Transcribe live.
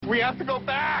We have to go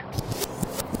back!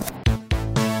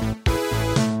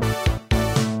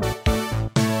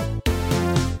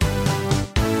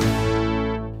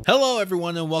 Hello,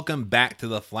 everyone, and welcome back to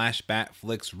the Flashback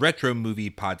Flicks Retro Movie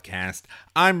Podcast.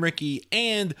 I'm Ricky,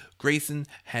 and Grayson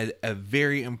had a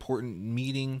very important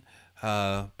meeting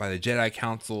by the Jedi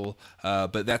Council,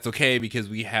 but that's okay because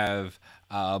we have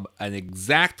an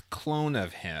exact clone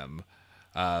of him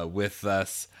with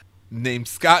us named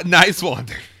Scott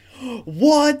Nicewander.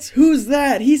 What? Who's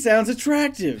that? He sounds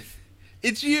attractive.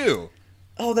 It's you.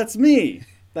 Oh, that's me.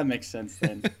 That makes sense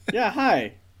then. Yeah,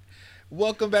 hi.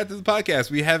 Welcome back to the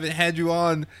podcast. We haven't had you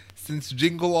on since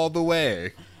Jingle All the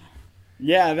Way.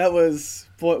 Yeah, that was...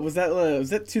 What was that?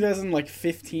 Was that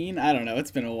 2015? I don't know.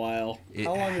 It's been a while. It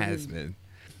How long has been.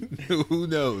 Who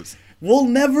knows? We'll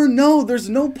never know. There's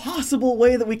no possible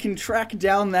way that we can track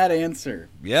down that answer.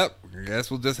 Yep. I guess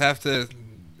we'll just have to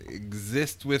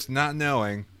exist with not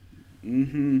knowing.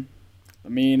 Mm-hmm. I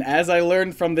mean, as I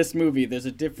learned from this movie, there's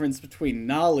a difference between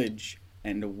knowledge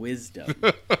and wisdom.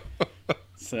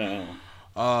 So...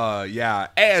 yeah.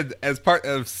 And as part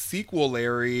of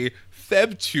Sequelary,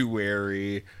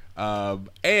 Febtuary,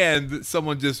 and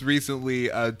someone just recently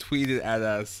tweeted at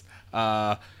us,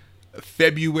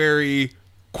 February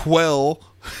Quell.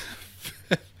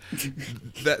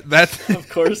 That's of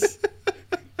course.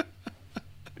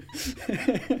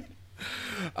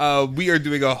 We are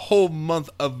doing a whole month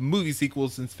of movie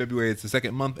sequels since February. It's the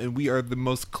second month, and we are the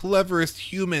most cleverest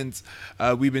humans.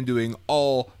 We've been doing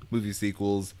all movie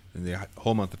sequels in the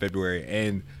whole month of February,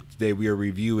 and today we are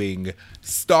reviewing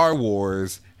Star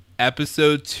Wars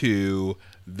Episode 2,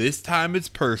 This Time It's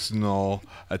Personal,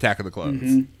 Attack of the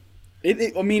Clones.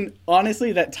 Mm-hmm. I mean,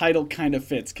 honestly, that title kind of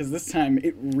fits, because this time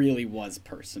it really was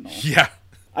personal. Yeah.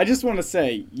 I just want to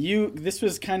say, this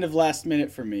was kind of last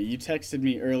minute for me. You texted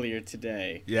me earlier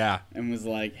today. Yeah. And was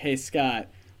like, hey, Scott,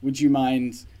 would you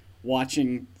mind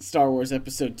watching Star Wars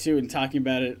Episode 2 and talking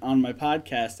about it on my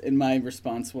podcast? And my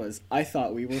response was, I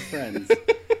thought we were friends.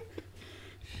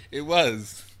 It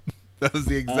was. That was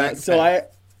the exact So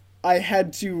I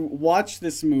had to watch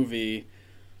this movie.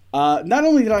 Not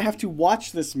only did I have to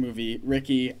watch this movie,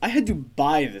 Ricky, I had to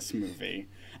buy this movie.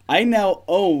 I now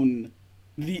own...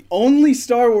 The only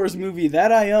Star Wars movie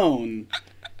that I own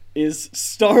is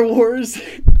Star Wars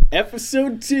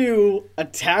Episode 2,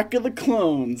 Attack of the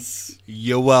Clones.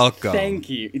 You're welcome. Thank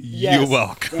you. Yes, You're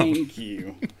welcome. Thank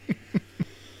you.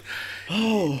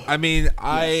 Oh. I mean,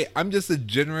 I'm just a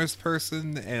generous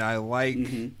person, and I like...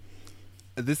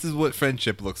 This is what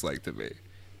friendship looks like to me.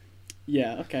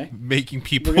 Yeah, okay. Making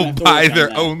people buy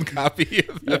their own copy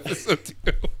of Episode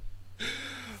 2.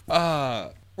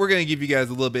 We're going to give you guys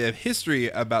a little bit of history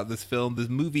about this film. This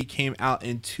movie came out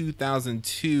in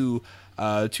 2002,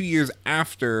 2 years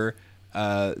after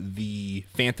The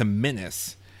Phantom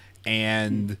Menace.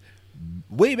 And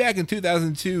way back in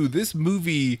 2002, this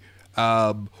movie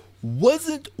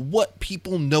wasn't what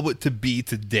people know it to be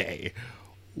today,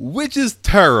 which is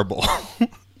terrible.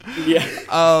 Yeah.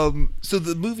 So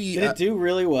the movie... Did it do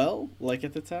really well, like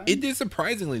at the time? It did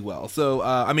surprisingly well. So,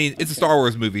 I mean, it's a Star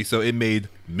Wars movie, so it made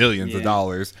millions of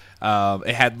dollars.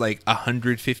 It had like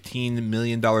 $115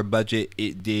 million budget.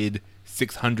 It did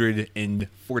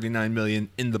 $649 million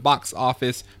in the box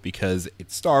office because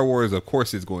it's Star Wars. Of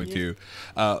course, it's going to.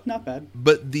 Not bad.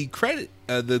 But the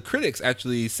critics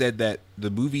actually said that the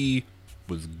movie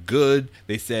was good.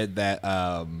 They said that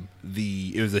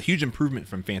it was a huge improvement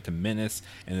from Phantom Menace,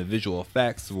 and the visual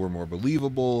effects were more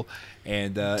believable.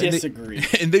 And disagree.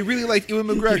 And they really liked Ewan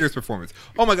McGregor's performance.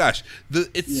 Oh my gosh,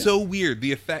 it's so weird.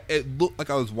 The effect, it looked like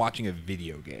I was watching a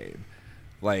video game.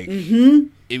 Like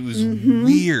it was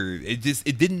weird. It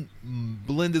didn't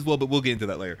blend as well. But we'll get into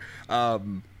that later.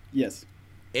 Yes.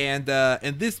 And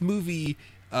this movie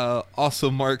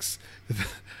also marks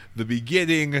the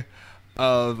beginning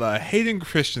of Hayden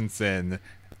Christensen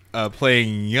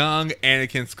playing young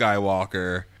Anakin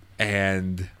Skywalker,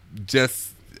 and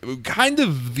just kind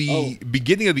of the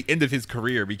beginning of the end of his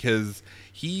career, because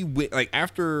he went, like,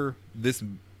 after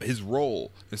his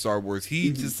role in Star Wars,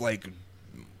 he just like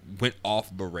went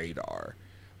off the radar.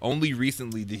 Only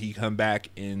recently did he come back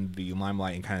in the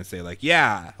limelight and kind of say, like,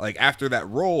 yeah, like after that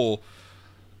role,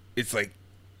 it's like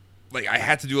I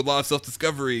had to do a lot of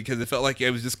self-discovery because it felt like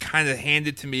it was just kind of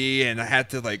handed to me, and I had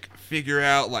to like figure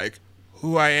out like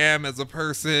who I am as a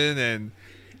person. And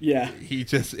he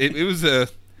just it was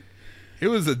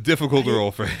a difficult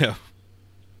role for him.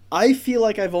 I feel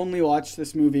like I've only watched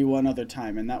this movie one other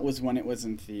time, and that was when it was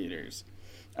in theaters.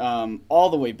 All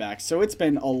the way back. So it's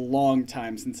been a long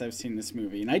time since I've seen this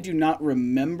movie, and I do not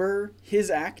remember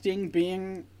his acting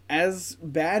being as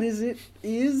bad as it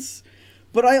is.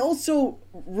 But I also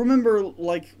remember,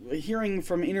 like, hearing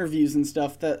from interviews and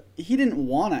stuff that he didn't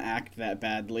want to act that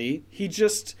badly. He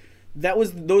just,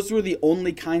 those were the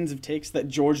only kinds of takes that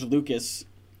George Lucas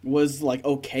was, like,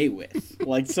 okay with.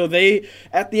 Like, so they,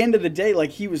 at the end of the day,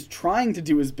 like, he was trying to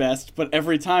do his best, but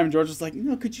every time George was like,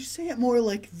 no, could you say it more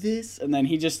like this? And then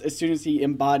he just, as soon as he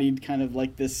embodied kind of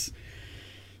like this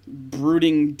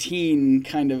brooding teen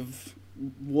kind of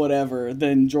whatever,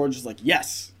 then George is like,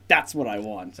 yes, that's what I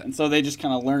want. And so they just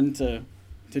kind of learned to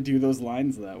do those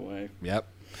lines that way. Yep.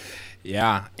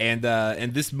 Yeah. And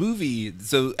this movie,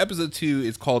 so episode 2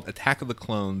 is called Attack of the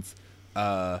Clones.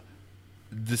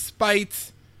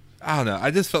 Despite, I don't know,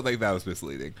 I just felt like that was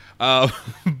misleading.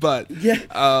 But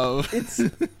yeah, it's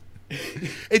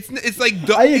like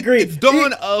I agree. It's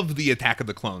Dawn of the Attack of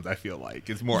the Clones. I feel like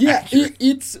it's more accurate.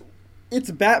 It's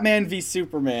Batman v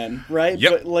Superman, right?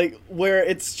 Yep. But like where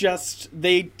it's just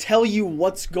they tell you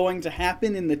what's going to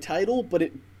happen in the title, but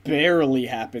it barely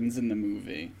happens in the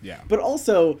movie. Yeah. But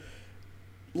also,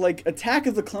 like, Attack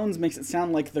of the Clones makes it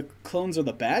sound like the clones are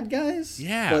the bad guys.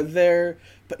 Yeah.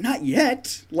 But not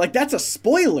yet. Like, that's a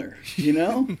spoiler, you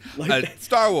know? Like,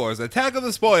 Star Wars, Attack of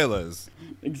the Spoilers.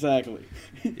 Exactly.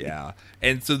 Yeah.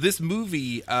 And so this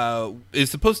movie is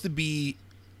supposed to be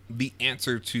the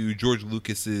answer to George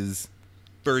Lucas's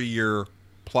 30-year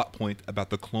plot point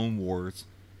about the Clone Wars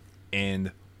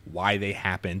and why they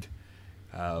happened.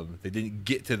 They didn't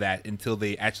get to that until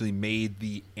they actually made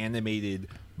the animated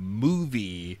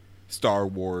movie Star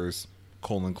Wars: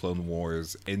 Clone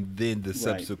Wars, and then the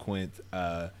subsequent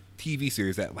TV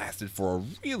series that lasted for a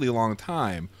really long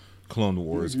time, Clone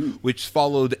Wars, which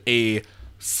followed a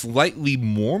slightly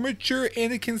more mature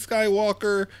Anakin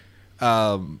Skywalker.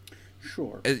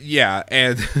 Sure. Yeah,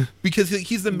 and because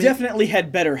he's the definitely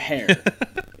had better hair.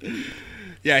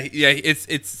 yeah.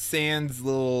 It's Sans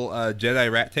little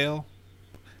Jedi rat tail,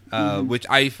 which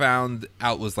I found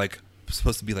out was like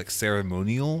supposed to be like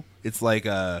ceremonial. It's like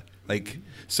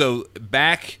so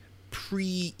back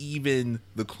pre even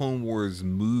the Clone Wars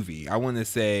movie, I want to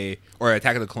say, or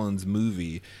Attack of the Clones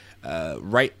movie,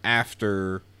 right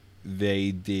after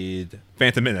they did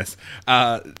Phantom Menace,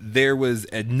 there was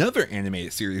another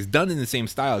animated series done in the same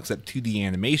style except 2D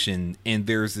animation, and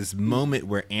there's this moment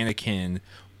where Anakin,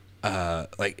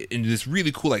 like in this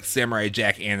really cool like Samurai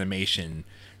Jack animation,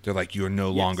 they're like, you're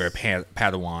no longer a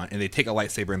Padawan, and they take a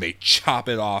lightsaber and they chop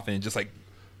it off, and just like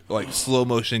slow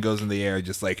motion goes in the air,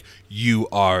 just like, you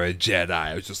are a Jedi.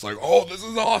 I was just like, oh, this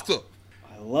is awesome.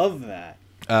 I love that.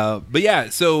 But yeah,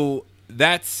 so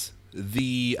that's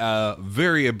the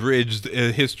very abridged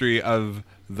history of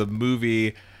the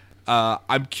movie.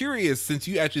 I'm curious, since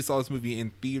you actually saw this movie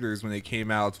in theaters when it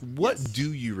came out, what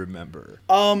do you remember?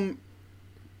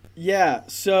 Yeah,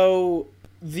 so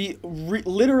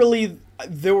literally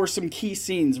there were some key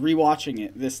scenes rewatching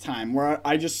it this time where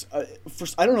I just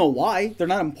first, I don't know why they're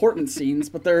not important scenes,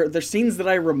 but they're scenes that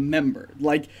I remember.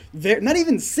 Like, they're not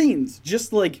even scenes,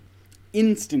 just like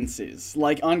instances.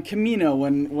 Like on Kamino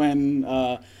when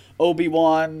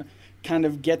Obi-Wan kind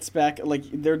of gets back, like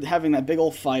they're having that big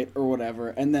old fight or whatever,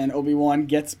 and then Obi-Wan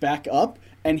gets back up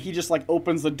and he just like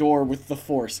opens the door with the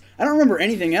Force. I don't remember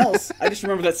anything else. I just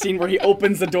remember that scene where he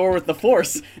opens the door with the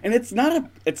Force, and it's not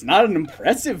an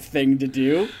impressive thing to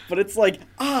do, but it's like,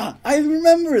 I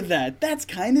remember that. That's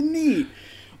kind of neat.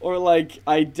 Or like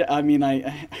I mean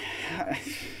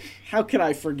how could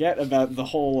I forget about the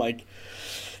whole like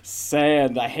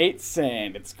sand? I hate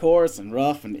sand. It's coarse and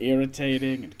rough and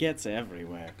irritating. It gets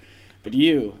everywhere. But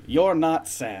you're not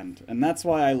sand, and that's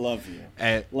why I love you.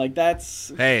 Like,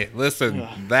 that's... Hey, listen,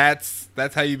 that's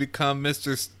how you become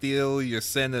Mr. Steele, your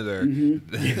senator.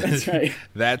 Mm-hmm. That's right.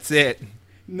 That's it.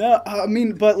 No, I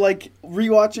mean, but, like,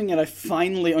 rewatching it, I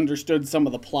finally understood some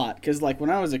of the plot. Because, like,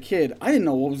 when I was a kid, I didn't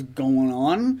know what was going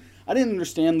on. I didn't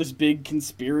understand this big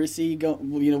conspiracy,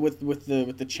 with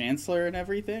the Chancellor and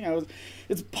everything.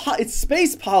 It's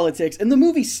space politics, and the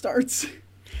movie starts...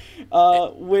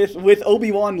 with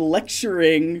Obi-Wan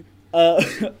lecturing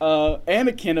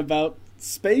Anakin about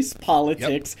space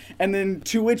politics, and then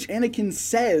to which Anakin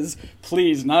says,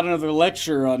 please, not another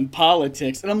lecture on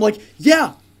politics. And I'm like,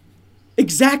 yeah,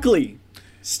 exactly.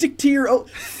 Stick to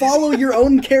follow your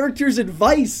own character's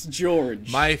advice,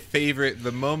 George. My favorite,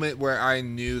 the moment where I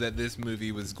knew that this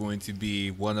movie was going to be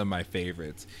one of my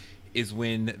favorites, is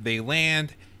when they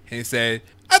land and they say,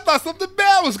 I thought something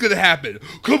bad was going to happen.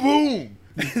 Kaboom!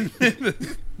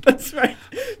 That's right.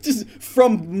 Just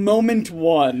from moment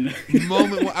one.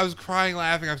 I was crying,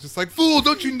 laughing. I was just like, fool,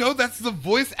 don't you know that's the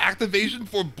voice activation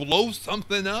for blow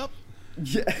something up?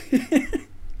 Yeah.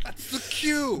 That's the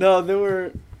cue. No, there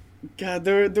were God,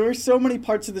 there were so many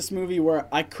parts of this movie where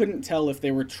I couldn't tell if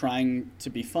they were trying to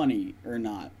be funny or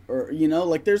not, or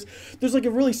like there's like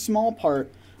a really small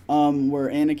part where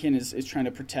Anakin is trying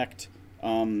to protect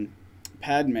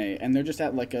Padme, and they're just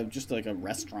at like a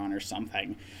restaurant or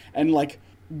something, and like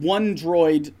one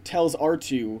droid tells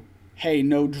R2, "Hey,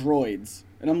 no droids,"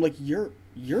 and I'm like, you're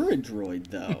a droid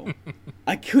though.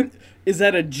 Is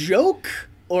that a joke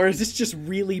or is this just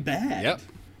really bad? Yep.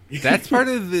 That's part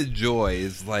of the joy,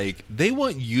 is like they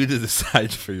want you to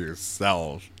decide for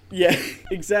yourself. Yeah,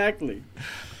 exactly.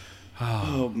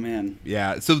 Oh man.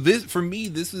 Yeah. So this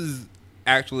is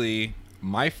actually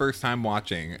my first time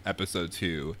watching episode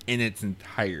 2 in its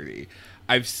entirety.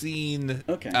 I've seen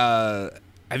Okay.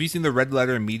 Have you seen the Red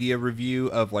Letter Media review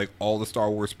of like all the Star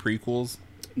Wars prequels?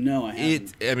 No, I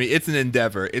haven't. It's an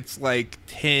endeavor. It's like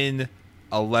 10,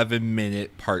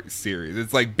 11-minute part series.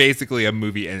 It's like basically a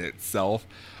movie in itself,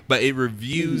 but it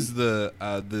reviews the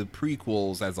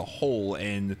prequels as a whole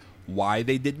and why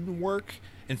they didn't work.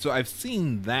 And so I've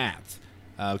seen that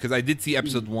because I did see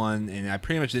episode 1, and I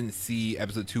pretty much didn't see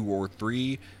episode 2 or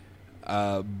 3,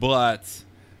 but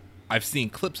I've seen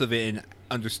clips of it and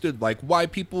understood like why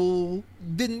people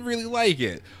didn't really like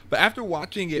it. But after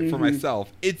watching it for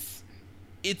myself, it's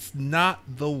not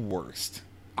the worst.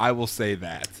 I will say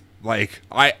that. Like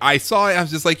I saw it, I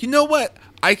was just like, you know what?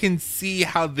 I can see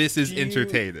how this is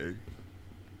entertaining.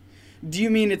 Do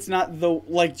you mean it's not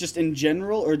just in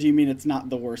general, or do you mean it's not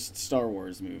the worst Star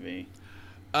Wars movie?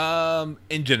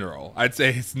 In general, I'd say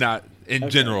it's not in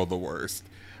general the worst.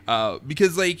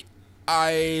 Because like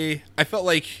I felt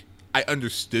like I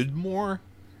understood more,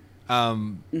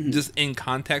 just in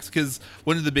context. Because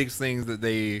one of the biggest things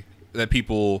that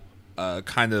people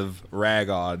kind of rag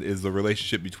on is the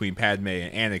relationship between Padme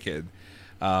and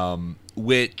Anakin,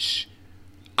 which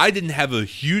I didn't have a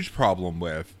huge problem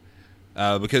with,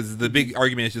 because the big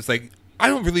argument is just like, I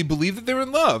don't really believe that they're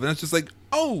in love, and it's just like,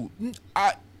 oh,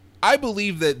 I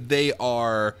believe that they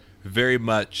are very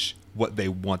much what they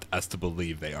want us to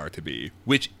believe they are to be,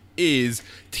 which is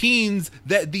teens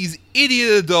that these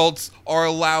idiot adults are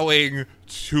allowing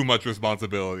too much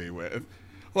responsibility with.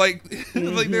 Like,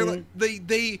 like they're like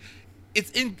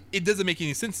it doesn't make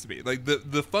any sense to me. Like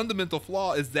the fundamental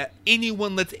flaw is that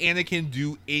anyone lets Anakin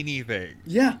do anything.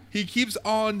 Yeah. He keeps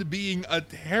on being a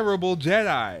terrible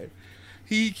Jedi.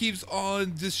 He keeps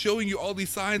on just showing you all these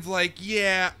signs like,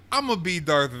 yeah, I'm going to be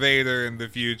Darth Vader in the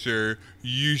future.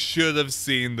 You should have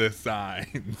seen the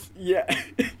signs. Yeah.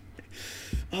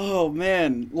 Oh,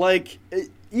 man. Like,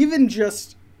 even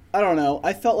just, I don't know,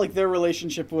 I felt like their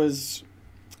relationship was...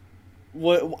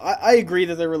 I agree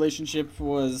that their relationship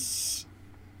was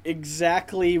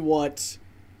exactly what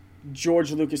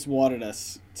George Lucas wanted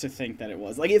us to think that it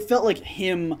was. Like, it felt like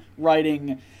him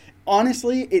writing...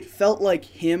 Honestly, it felt like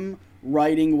him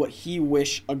writing what he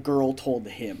wished a girl told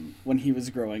him when he was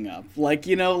growing up. Like,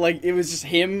 like it was just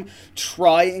him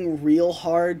trying real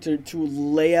hard to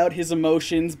lay out his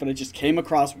emotions, but it just came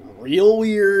across real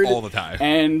weird all the time.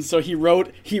 And so he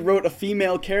wrote a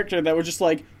female character that was just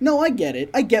like, no, I get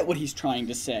it. I get what he's trying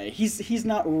to say. He's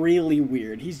not really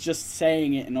weird. He's just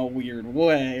saying it in a weird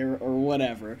way or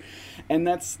whatever. And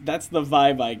that's the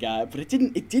vibe I got, but it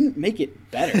didn't make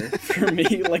it better for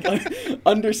me. Like,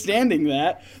 understanding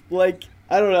that, like,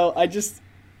 I don't know, I just,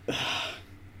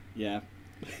 yeah,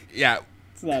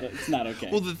 it's not okay.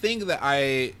 Well, the thing that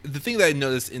I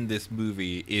noticed in this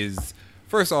movie is,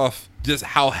 first off, just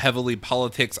how heavily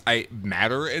politics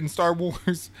matter in Star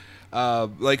Wars.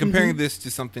 Like comparing this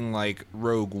to something like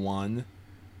Rogue One,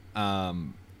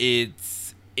 it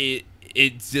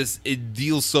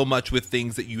deals so much with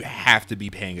things that you have to be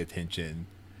paying attention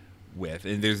with,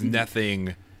 and there's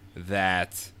nothing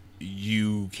that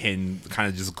you can kind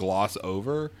of just gloss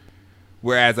over.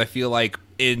 Whereas I feel like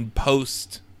in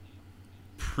post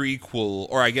prequel,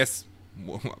 or I guess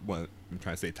what I'm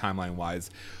trying to say timeline wise,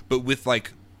 but with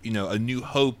like, A New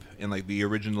Hope and like the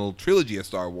original trilogy of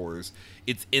Star Wars,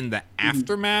 it's in the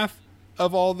aftermath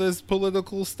of all this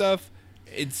political stuff.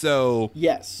 And so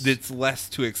yes, it's less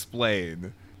to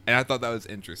explain, and I thought that was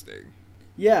interesting.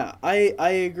 Yeah, I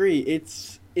agree.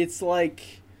 It's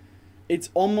like, it's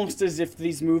almost as if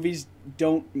these movies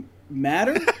don't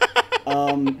matter.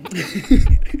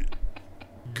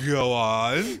 Go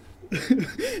on.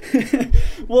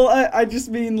 Well, I just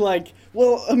mean like,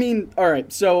 all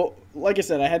right. So, like I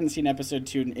said, I hadn't seen episode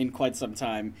 2 in quite some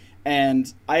time.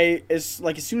 And as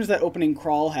soon as that opening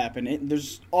crawl happened,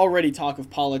 there's already talk of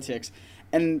politics.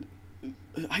 And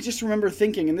I just remember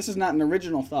thinking, and this is not an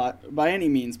original thought by any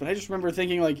means, but I just remember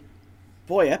thinking like,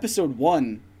 boy, episode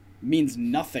 1 means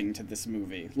nothing to this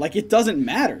movie. Like, it doesn't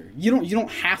matter. You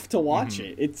don't have to watch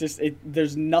it. It's just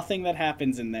there's nothing that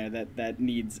happens in there that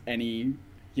needs any,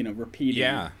 repeating.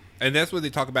 Yeah. And that's what they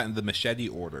talk about in the machete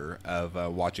order of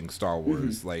watching Star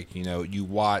Wars. Like, you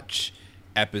watch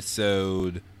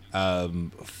episode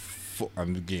I'm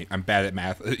bad at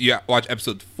math. You watch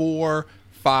episode 4,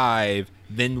 5,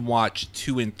 then watch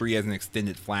 2 and 3 as an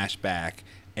extended flashback,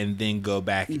 and then go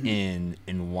back in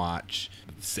and watch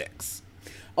 6.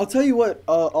 I'll tell you what.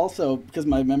 Also, because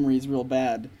my memory is real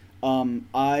bad,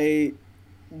 I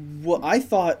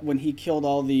thought when he killed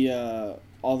all the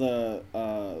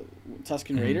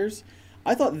Tusken Raiders,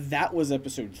 I thought that was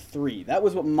episode 3. That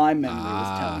was what my memory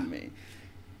was telling me.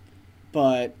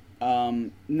 But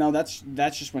no, that's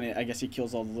just when I guess he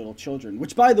kills all the little children.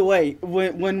 Which, by the way,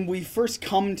 when we first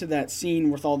come to that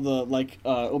scene with all the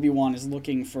Obi-Wan is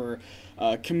looking for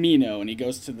Kamino, and he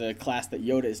goes to the class that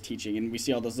Yoda is teaching, and we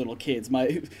see all those little kids.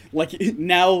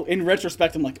 Now in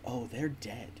retrospect, I'm like, oh, they're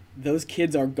dead. Those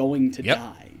kids are going to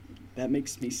die. That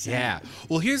makes me sad. Yeah.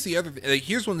 Well, here's the other.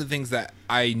 Here's one of the things that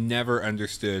I never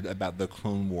understood about the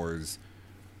Clone Wars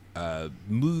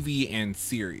movie and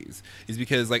series is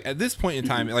because, like, at this point in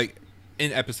time, like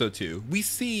in episode 2, we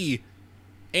see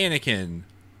Anakin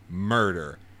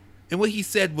murder, and what he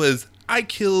said was, "I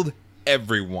killed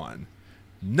everyone."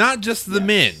 Not just the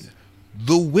men,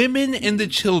 the women and the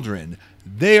children.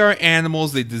 They are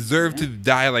animals. They deserve to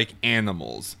die like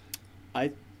animals.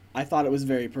 I thought it was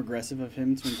very progressive of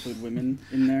him to include women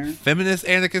in there. Feminist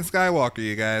Anakin Skywalker,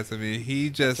 you guys. I mean, he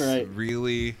just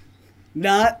really...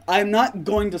 I'm not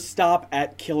going to stop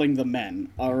at killing the men,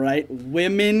 all right?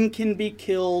 Women can be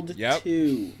killed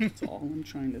too. That's all I'm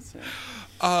trying to say.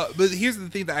 But here's the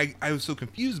thing that I was so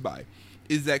confused by.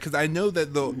 Is that because I know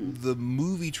that the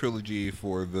movie trilogy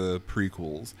for the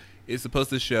prequels is supposed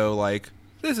to show, like,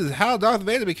 this is how Darth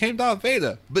Vader became Darth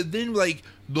Vader. But then, like,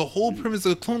 the whole premise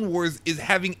of Clone Wars is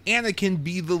having Anakin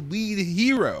be the lead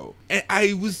hero. And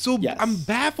I was I'm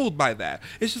baffled by that.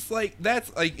 It's just like,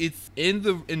 that's like, it's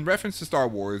in reference to Star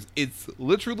Wars, it's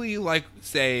literally like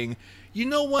saying, you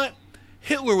know what?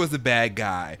 Hitler was a bad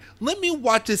guy. Let me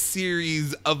watch a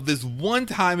series of this one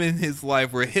time in his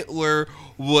life where Hitler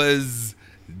was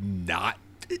not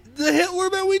the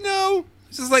Hitler that we know.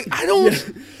 It's just like,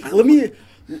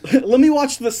 Let me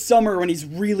watch the summer when he's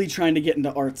really trying to get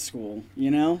into art school,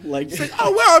 Like, it's like,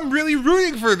 oh, wow, I'm really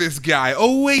rooting for this guy.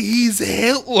 Oh, wait, he's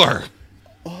Hitler.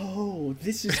 Oh,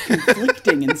 this is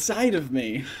conflicting inside of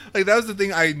me. Like, that was the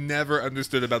thing I never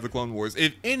understood about the Clone Wars.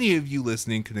 If any of you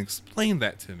listening can explain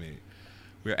that to me,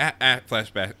 we're at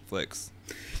Flashback Flicks.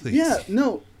 Please. Yeah,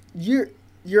 no, you're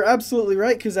absolutely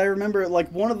right, because I remember,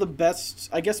 like, one of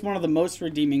the most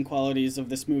redeeming qualities of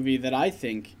this movie that I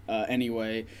think,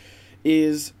 anyway,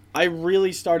 is I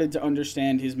really started to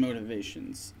understand his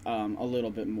motivations a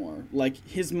little bit more. Like,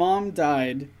 his mom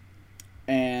died,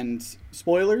 and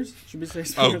spoilers? Should we say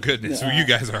spoilers? Oh, goodness. You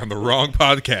guys are on the wrong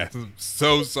podcast. I'm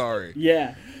so sorry.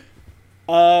 Yeah.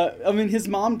 I mean, his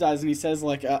mom dies, and he says,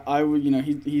 like,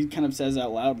 he kind of says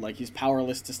out loud, like, he's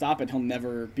powerless to stop it. He'll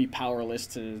never be powerless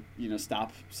to,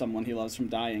 stop someone he loves from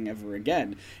dying ever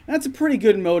again. And that's a pretty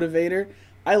good motivator.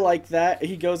 I like that.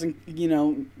 He goes and,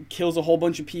 kills a whole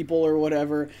bunch of people or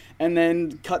whatever, and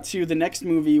then cut to the next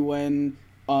movie when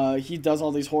he does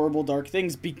all these horrible, dark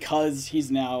things because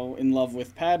he's now in love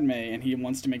with Padme, and he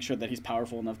wants to make sure that he's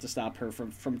powerful enough to stop her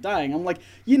from dying. I'm like,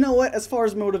 you know what? As far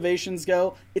as motivations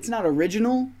go, it's not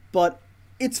original, but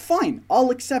it's fine.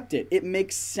 I'll accept it. It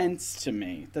makes sense to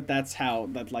me that's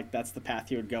the path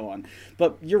he would go on.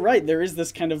 But you're right. There is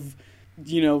this kind of,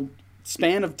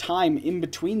 span of time in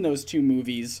between those two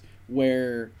movies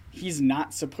where he's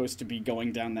not supposed to be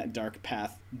going down that dark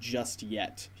path just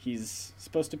yet. He's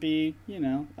supposed to be,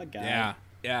 a guy.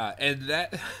 Yeah, and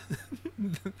that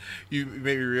you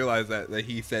made me realize that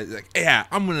he said, like, yeah,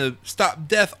 I'm gonna stop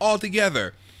death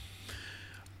altogether,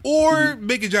 or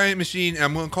make a giant machine, and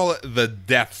I'm gonna call it the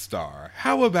Death Star.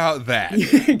 How about that?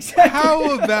 Exactly.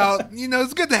 How about,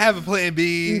 it's good to have a plan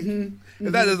B.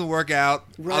 If that doesn't work out,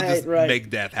 I'll just make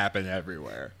death happen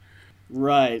everywhere.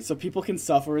 Right, so people can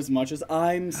suffer as much as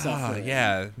I'm suffering.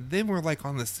 Yeah, then we're like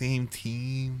on the same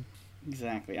team.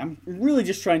 Exactly. I'm really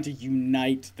just trying to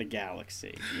unite the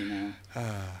galaxy,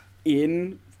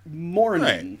 in mourning.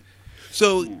 Right.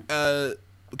 So,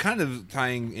 kind of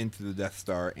tying into the Death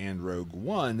Star and Rogue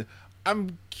One,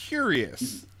 I'm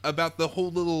curious about the whole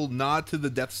little nod to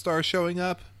the Death Star showing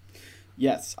up.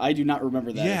 Yes, I do not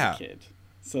remember that as a kid.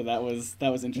 So that was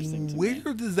interesting to me.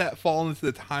 Where does that fall into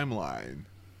the timeline?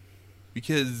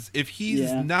 Because if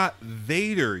he's not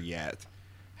Vader yet,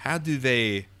 how do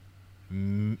they...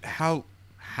 How?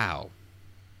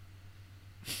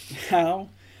 How?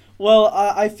 Well,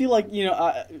 I feel like,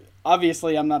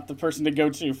 obviously I'm not the person to go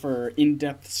to for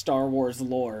in-depth Star Wars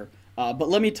lore, but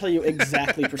let me tell you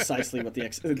exactly precisely what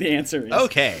the answer is.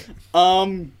 Okay.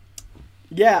 Um,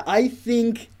 Yeah, I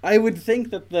would think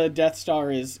that the Death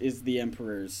Star is the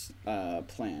Emperor's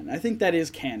plan. I think that is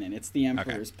canon. It's the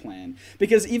Emperor's plan,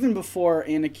 because even before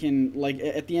Anakin, like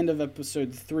at the end of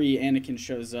Episode 3, Anakin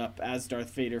shows up as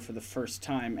Darth Vader for the first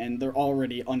time, and they're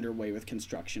already underway with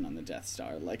construction on the Death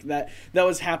Star. Like that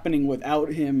was happening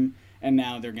without him, and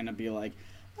now they're gonna be like,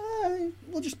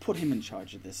 we'll just put him in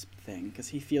charge of this thing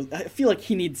because I feel like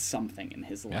he needs something in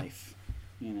his life,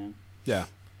 you know. Yeah,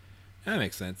 that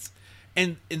makes sense.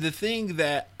 And the thing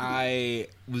that I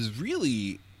was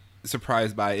really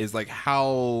surprised by is like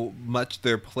how much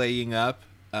they're playing up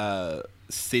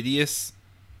Sidious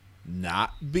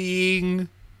not being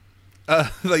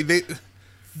like they.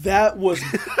 That was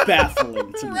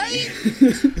baffling to me.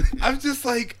 I'm just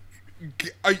like,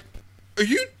 are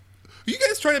you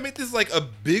guys trying to make this like a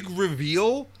big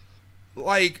reveal?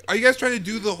 Like, are you guys trying to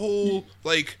do the whole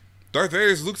like Darth Vader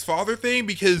is Luke's father thing?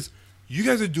 Because you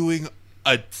guys are doing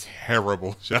a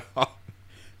terrible job.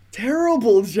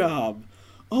 Terrible job.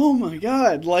 Oh my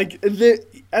god. Like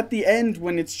at the end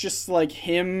when it's just like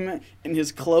him and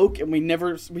his cloak and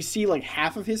we see like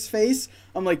half of his face,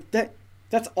 I'm like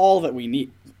that's all that we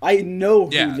need. I know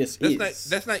who this is.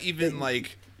 That's not even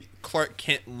like Clark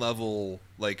Kent level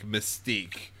like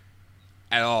Mystique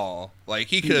at all. Like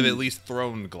he could have at least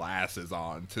thrown glasses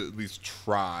on to at least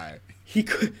try. He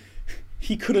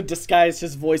could have disguised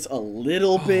his voice a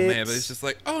little bit. Man, but it's just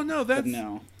like, oh no, that's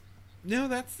no,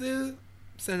 that's the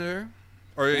senator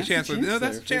or chancellor. No,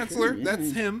 that's the chancellor. Sure, yeah.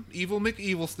 That's him, Evil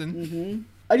McEvilston. Mm-hmm.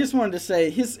 I just wanted to say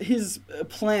his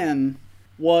plan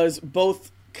was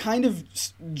both kind of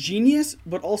genius,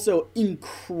 but also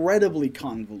incredibly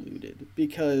convoluted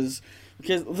because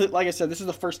like I said, this is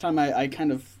the first time I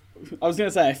was gonna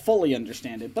say I fully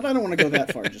understand it, but I don't want to go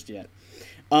that far just yet.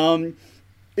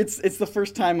 It's the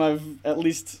first time I've at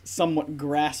least somewhat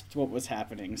grasped what was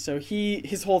happening. So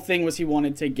his whole thing was he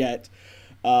wanted to get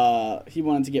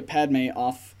Padme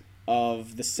off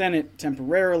of the Senate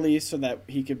temporarily so that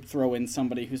he could throw in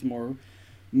somebody who's more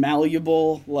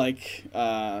malleable, like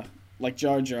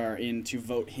Jar Jar, in to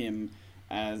vote him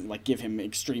as like give him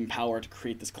extreme power to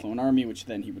create this clone army, which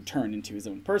then he would turn into his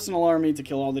own personal army to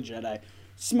kill all the Jedi.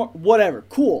 Smart, whatever,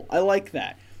 cool. I like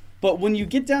that. But when you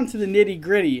get down to the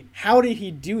nitty-gritty, how did he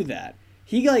do that?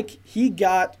 He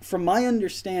got, from my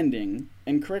understanding,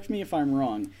 and correct me if I'm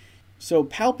wrong, so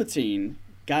Palpatine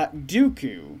got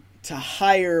Dooku to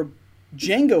hire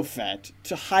Jango Fett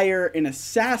to hire an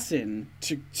assassin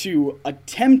to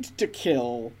attempt to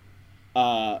kill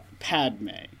Padme.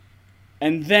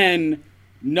 And then,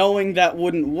 knowing that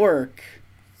wouldn't work,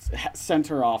 sent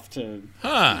her off to...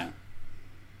 Huh.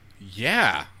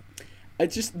 Yeah.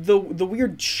 It's just the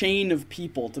weird chain of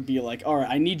people to be like, all right,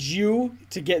 I need you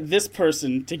to get this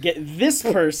person to get this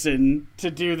person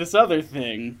to do this other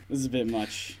thing. This is a bit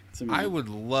much to me. I would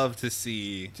love to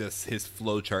see just his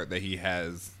flowchart that he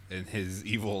has in his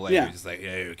evil language. Yeah. It's like,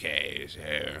 okay,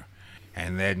 so...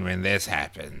 And then when this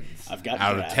happens,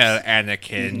 I'll tell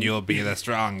Anakin you'll be the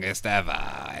strongest ever.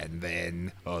 And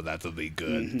then, that'll be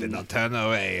good. Mm-hmm. Then I'll turn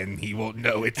away and he won't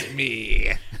know it's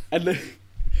me. And then...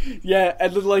 Yeah,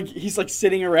 and then, like, he's, like,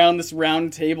 sitting around this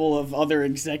round table of other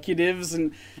executives,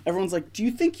 and everyone's like, do you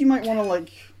think you might want to,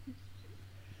 like,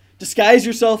 disguise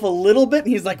yourself a little bit?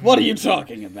 And he's like, what are you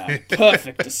talking about?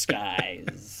 Perfect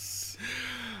disguise.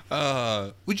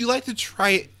 Would you like to try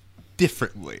it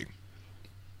differently?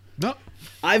 No.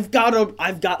 I've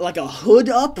got, like, a hood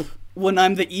up when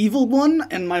I'm the evil one,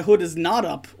 and my hood is not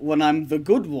up when I'm the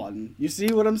good one. You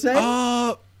see what I'm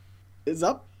saying? It's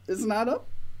up? It's not up?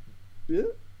 Yeah.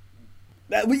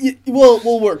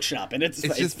 We'll workshop it. It's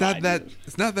just fine.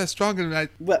 It's not that strong.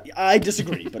 Well, I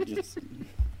disagree, but just.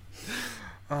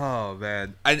 Oh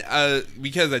man,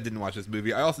 because I didn't watch this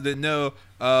movie, I also didn't know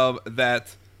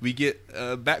that we get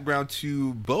background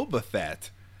to Boba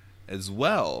Fett as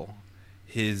well.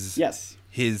 His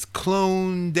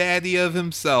clone daddy of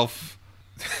himself.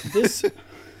 This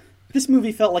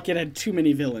movie felt like it had too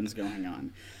many villains going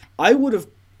on. I would have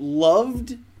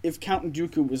loved if Count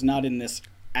Dooku was not in this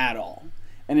at all.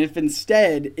 And if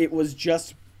instead it was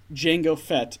just Jango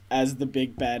Fett as the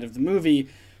big bad of the movie,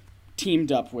 teamed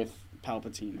up with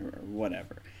Palpatine or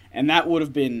whatever. And that would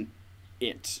have been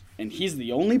it. And he's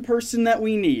the only person that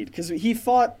we need. Because he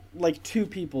fought like 2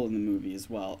 people in the movie as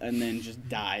well. And then just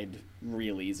died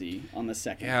real easy on the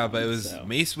second one, but it was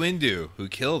Mace Windu who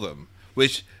killed him.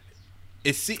 Which,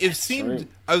 it seemed... True.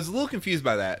 I was a little confused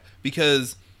by that.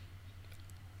 Because...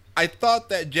 I thought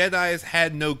that Jedis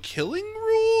had no killing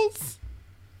rules.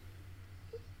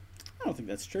 I don't think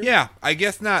that's true. Yeah, I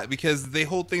guess not, because they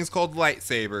hold things called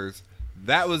lightsabers.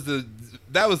 That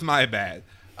was my bad.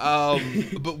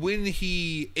 But when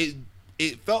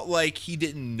it felt like he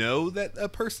didn't know that a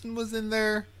person was in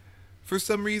there for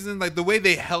some reason. Like the way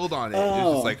they held on it, it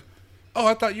was just like, oh,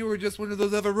 I thought you were just one of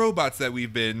those other robots that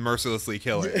we've been mercilessly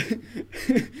killing.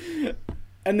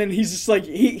 And then he's just like,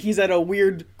 he's at a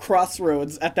weird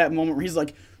crossroads at that moment where he's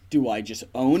like, do I just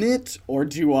own it or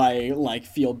do I like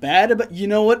feel bad about? You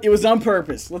know what? It was on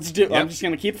purpose. Let's do. Yep. I'm just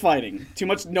gonna keep fighting. Too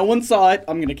much. No one saw it.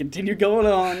 I'm gonna continue going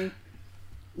on.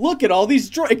 Look at all these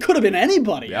droids. It could have been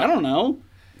anybody. Yep. I don't know.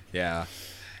 Yeah.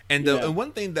 And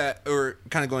one thing that, or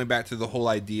kind of going back to the whole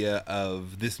idea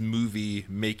of this movie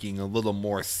making a little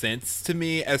more sense to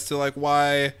me as to like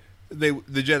why the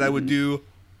Jedi would do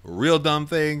real dumb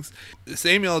things.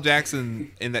 Samuel L.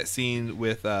 Jackson in that scene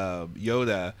with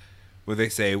Yoda, where they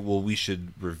say, well, we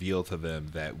should reveal to them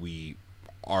that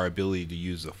our ability to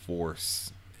use the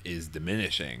Force is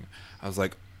diminishing. I was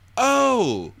like,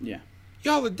 oh, yeah,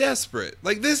 y'all are desperate.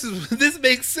 Like this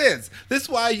makes sense. This is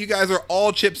why you guys are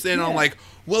all chips in on like,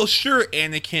 well, sure,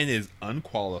 Anakin is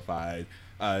unqualified,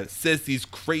 says these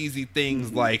crazy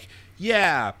things like,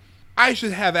 yeah, I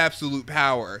should have absolute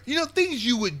power. You know, things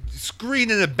you would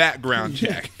screen in a background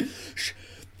check.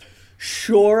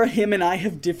 Sure, him and I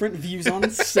have different views on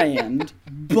sand,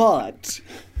 but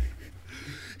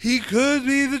he could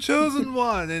be the chosen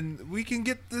one, and we can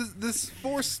get this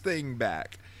Force thing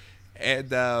back. And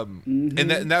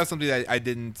that was something that I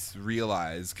didn't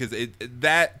realize, because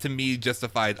that to me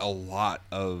justified a lot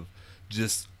of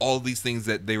just all these things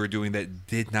that they were doing that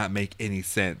did not make any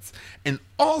sense. And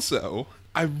also,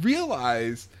 I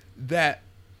realized that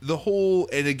the whole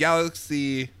in a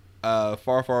galaxy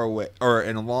far, far away, or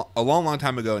in a long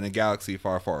time ago in a galaxy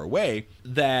far, far away,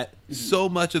 that so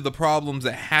much of the problems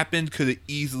that happened could have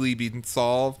easily been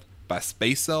solved by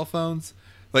space cell phones.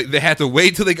 Like, they had to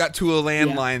wait till they got to a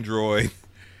landline droid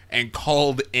and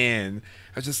called in.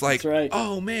 I was just like,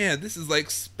 oh man, this is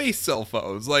like space cell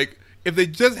phones. Like, if they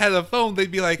just had a phone, they'd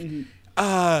be like, you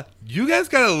guys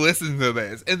gotta listen to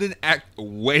this, and then act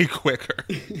way quicker.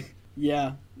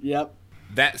 Yeah, yep.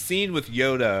 That scene with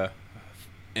Yoda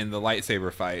in the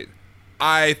lightsaber fight,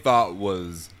 I thought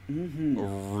was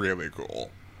really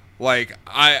cool. Like,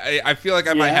 I feel like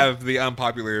I might have the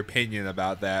unpopular opinion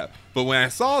about that, but when I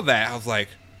saw that, I was like,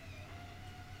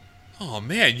 oh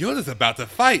man, Yoda's about to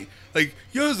fight. Like,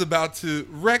 Yoda's about to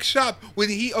wreck shop. When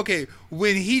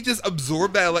he just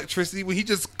absorbed that electricity, when he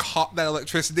just caught that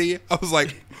electricity, I was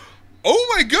like,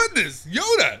 oh my goodness,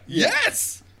 Yoda,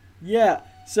 yes! Yeah,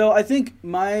 so I think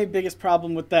my biggest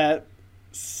problem with that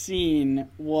scene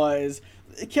was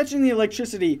catching the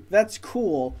electricity. That's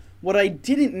cool. What I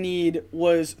didn't need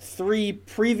was 3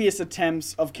 previous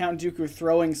attempts of Count Dooku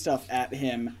throwing stuff at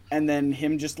him and then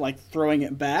him just like throwing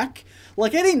it back.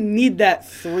 Like, I didn't need that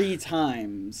 3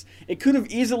 times. It could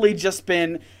have easily just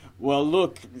been, well,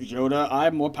 look, Yoda,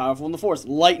 I'm more powerful in the Force.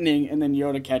 Lightning, and then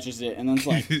Yoda catches it, and then it's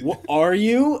like, what are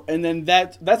you? And then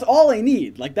that's all I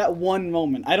need. Like, that one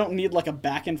moment. I don't need like a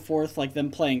back and forth, like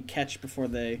them playing catch before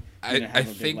they. I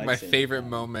think my favorite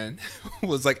moment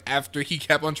was like after he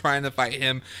kept on trying to fight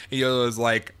him, and Yoda was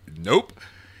like, nope.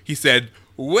 He said,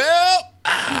 well,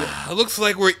 looks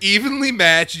like we're evenly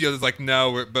matched. Yoda's like,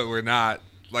 no, but we're not.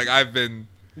 Like, I've been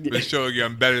showing you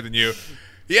I'm better than you.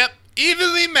 Yep,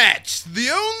 evenly matched. The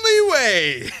only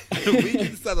way we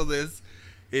can settle this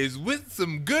is with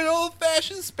some good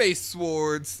old-fashioned space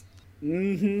swords.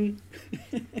 Good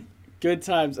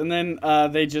times. And then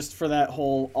they just, for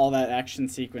all that action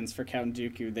sequence for Count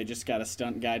Dooku, they just got a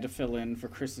stunt guy to fill in for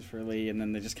Christopher Lee, and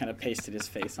then they just kind of pasted his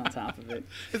face on top of it.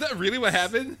 Is that really what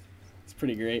happened? It's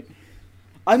pretty great.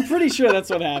 I'm pretty sure that's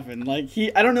what happened. Like,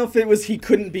 I don't know if it was he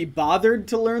couldn't be bothered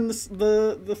to learn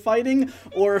the fighting,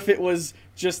 or if it was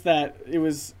just that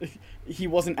he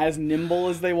wasn't as nimble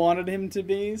as they wanted him to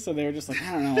be, so they were just like,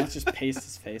 I don't know, let's just paste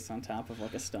his face on top of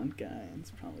like a stunt guy, and it's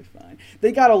probably fine.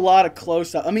 They got a lot of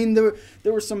close-up. I mean, there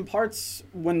were some parts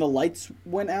when the lights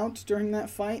went out during that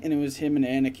fight, and it was him and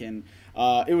Anakin.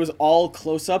 It was all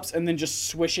close-ups and then just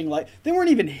swishing light. They weren't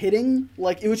even hitting.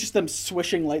 Like, it was just them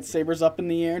swishing lightsabers up in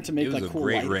the air to make like cool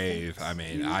light. It was a great rave. Effects. I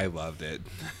mean, I loved it.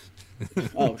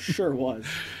 Oh, sure was.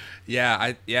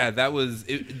 Yeah, that was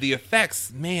it, the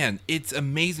effects. Man, it's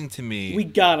amazing to me. We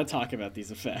gotta talk about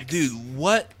these effects, dude.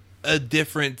 What a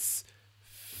difference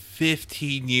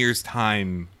 15 years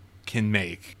time can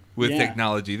make with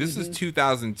technology. This is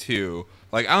 2002.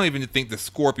 Like, I don't even think the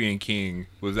Scorpion King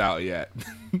was out yet.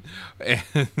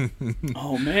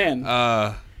 Oh man.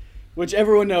 which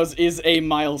everyone knows is a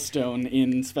milestone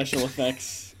in special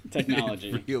effects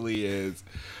technology. It really is.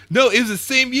 No, it was the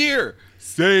same year.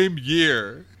 Same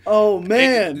year. Oh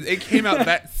man, it came out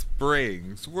that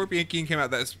spring. Scorpion King came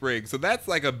out that spring, so that's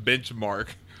like a benchmark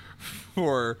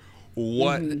for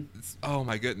what. Oh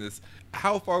my goodness,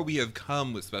 how far we have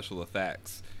come with special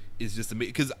effects is just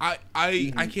amazing. Because I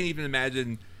can't even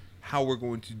imagine how we're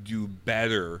going to do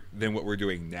better than what we're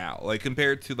doing now. Like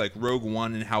compared to like Rogue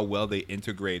One and how well they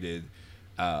integrated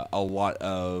a lot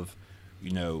of,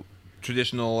 you know,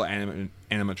 traditional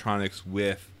animatronics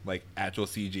with like actual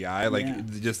CGI. Like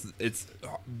it's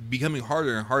becoming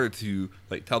harder and harder to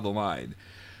like tell the line.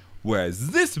 Whereas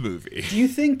this movie, do you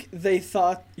think they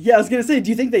thought? Yeah, I was gonna say,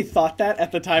 do you think they thought that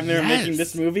at the time they were making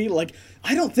this movie? Like,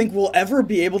 I don't think we'll ever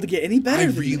be able to get any better. I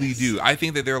than really this. do. I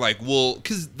think that they're like, well,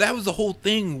 because that was the whole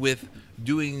thing with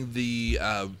doing the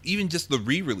even just the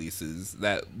re-releases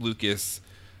that Lucas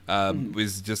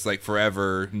was just like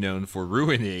forever known for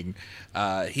ruining.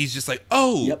 He's just like,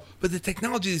 but the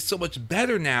technology is so much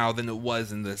better now than it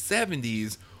was in the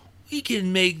 70s. We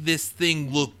can make this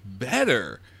thing look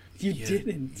better. You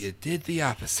didn't. You did the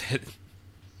opposite.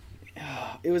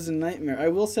 It was a nightmare. I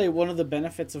will say one of the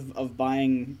benefits of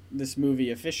buying this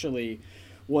movie officially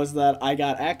was that I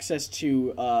got access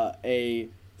to a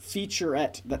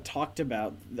featurette that talked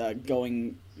about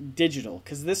going digital.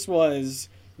 Because this was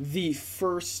the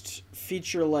first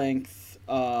feature-length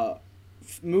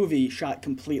movie shot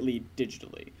completely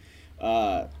digitally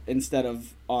instead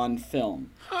of on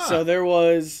film. So there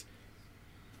was...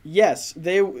 Yes,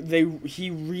 he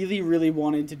really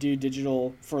wanted to do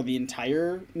digital for the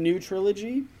entire new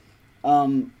trilogy,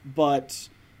 but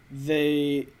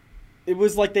it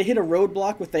was like they hit a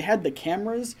roadblock with they had the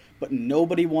cameras, but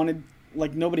nobody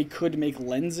could make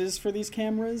lenses for these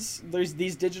cameras. There's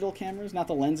these digital cameras, not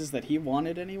the lenses that he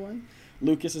wanted anyway.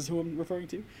 Lucas is who I'm referring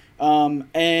to,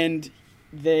 and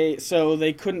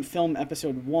they couldn't film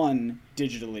episode 1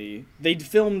 digitally. They'd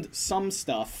filmed some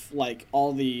stuff like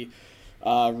all the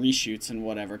reshoots and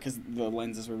whatever because the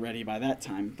lenses were ready by that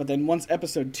time. But then once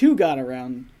episode 2 got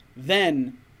around,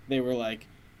 then they were like,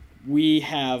 we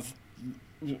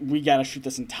gotta shoot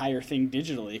this entire thing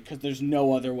digitally because there's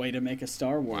no other way to make a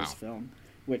Star Wars film,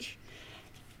 which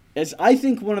is I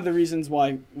think one of the reasons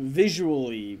why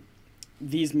visually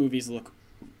these movies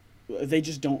they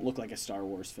just don't look like a Star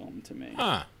Wars film to me.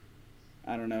 I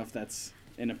don't know if that's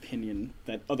an opinion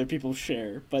that other people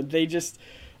share, but they just,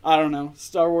 I don't know.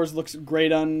 Star Wars looks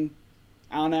great on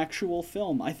actual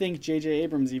film. I think J.J.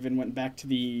 Abrams even went back to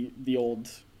the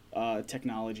old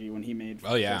technology when he made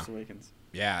Force Awakens.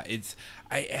 Yeah, it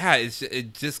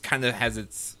just kind of has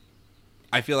its.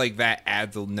 I feel like that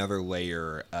adds another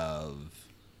layer of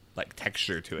like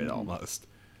texture to it almost.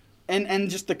 And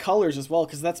just the colors as well,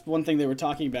 because that's one thing they were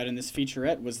talking about in this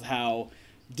featurette was how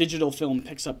digital film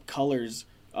picks up colors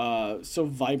so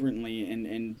vibrantly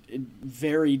and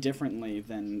very differently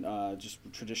than just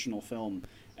traditional film.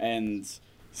 And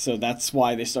so that's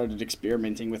why they started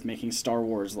experimenting with making Star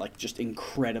Wars like just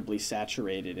incredibly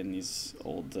saturated in these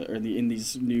in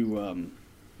this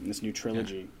new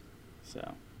trilogy.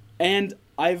 So, and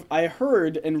I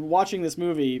heard, and watching this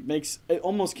movie it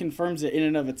almost confirms it in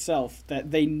and of itself,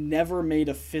 that they never made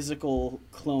a physical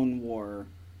Clone War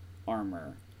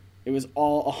armor. It was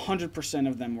all 100%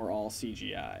 of them were all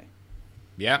CGI.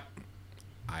 Yep,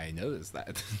 I noticed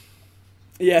that.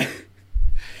 Yeah,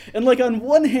 and like on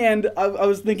one hand, I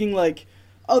was thinking like,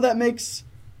 oh, that makes,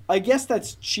 I guess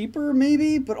that's cheaper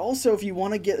maybe, but also if you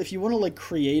want to like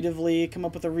creatively come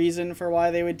up with a reason for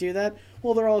why they would do that,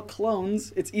 well, they're all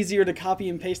clones. It's easier to copy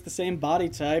and paste the same body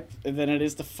type than it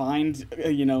is to find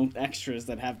extras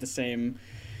that have the same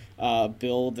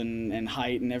build and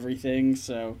height and everything.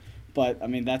 So. But I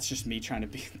mean, that's just me trying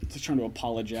to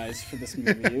apologize for this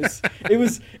movie. It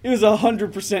was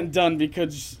 100% done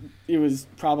because it was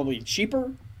probably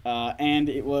cheaper, and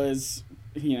it was,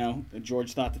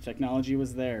 George thought the technology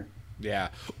was there.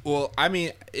 Yeah. Well, I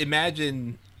mean,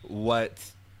 imagine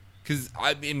because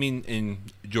I mean, in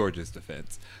George's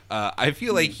defense, I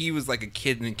feel like he was like a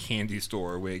kid in a candy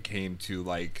store when it came to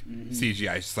like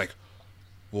CGI. It's just like,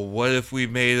 well, what if we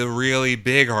made a really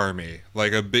big army,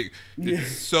 like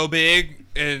it's so big,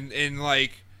 and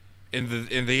like, and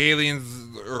the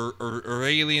aliens are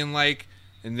alien like,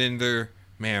 and then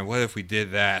what if we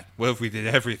did that? What if we did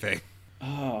everything?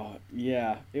 Oh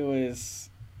yeah, it was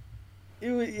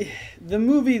the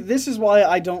movie. This is why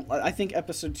I think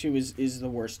Episode 2 is the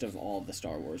worst of all the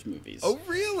Star Wars movies. Oh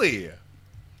really?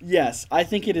 Yes, I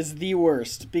think it is the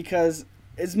worst because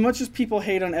as much as people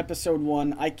hate on episode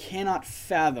 1, I cannot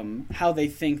fathom how they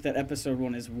think that episode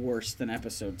 1 is worse than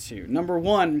episode 2. Number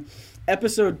 1,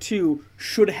 episode 2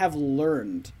 should have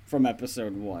learned from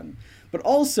episode 1. But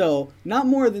also, not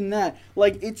more than that,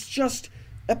 like, it's just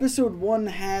episode 1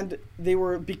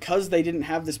 because they didn't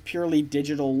have this purely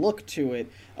digital look to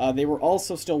it, they were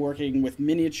also still working with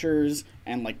miniatures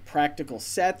and like practical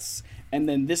sets. And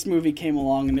then this movie came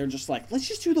along and they're just like, let's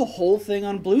just do the whole thing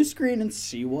on blue screen and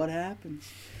see what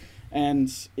happens. And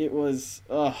it was,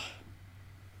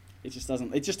 it just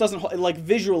doesn't, like,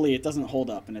 visually it doesn't hold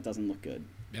up and it doesn't look good.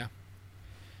 Yeah.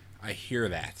 I hear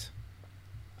that.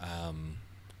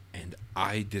 And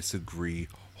I disagree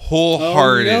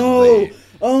wholeheartedly.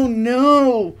 Oh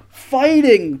no!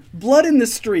 Fighting! Blood in the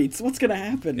streets! What's gonna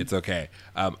happen? It's okay.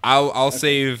 I'll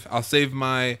save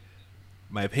my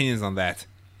opinions on that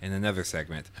in another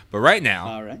segment. But right now,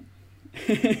 all right.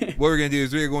 what we're going to do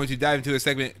is we're going to dive into a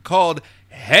segment called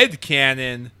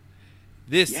Headcanon.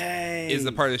 This is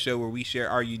the part of the show where we share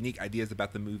our unique ideas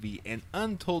about the movie and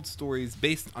untold stories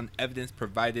based on evidence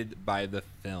provided by the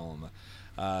film.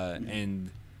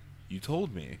 And you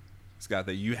told me, Scott,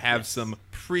 that you have some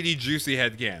pretty juicy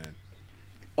headcanon.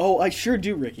 Oh, I sure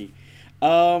do, Ricky.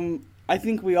 I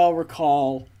think we all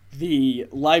recall the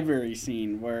library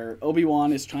scene where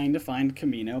Obi-Wan is trying to find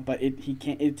Kamino, but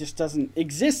it just doesn't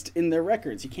exist in their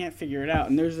records. He can't figure it out.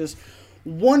 And there's this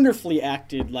wonderfully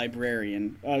acted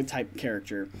librarian type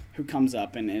character who comes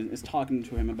up and is talking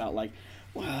to him about, like,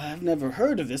 well, I've never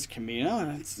heard of this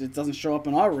Kamino. It doesn't show up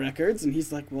in our records. And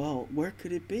he's like, well, where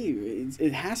could it be?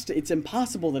 It's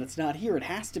impossible that it's not here. It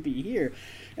has to be here.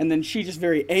 And then she just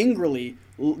very angrily,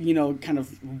 kind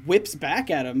of whips back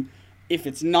at him. If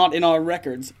it's not in our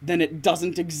records, then it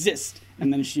doesn't exist.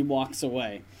 And then she walks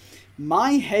away.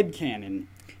 My headcanon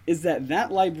is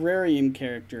that librarian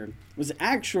character was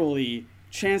actually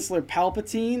Chancellor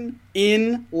Palpatine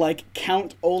in, like,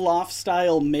 Count Olaf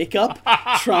style makeup,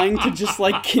 trying to just,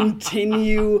 like,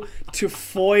 continue to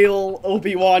foil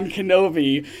Obi-Wan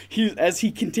Kenobi as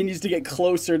he continues to get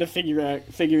closer to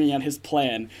figuring out his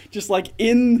plan. Just like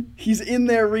he's in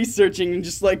there researching and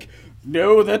just like,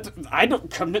 no, that's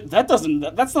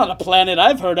not a planet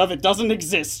I've heard of. It doesn't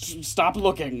exist. Stop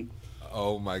looking.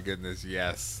 Oh my goodness,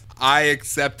 yes. I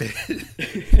accept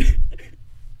it.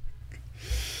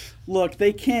 Look,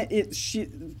 they can't.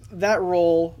 That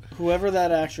role, whoever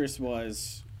that actress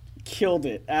was, killed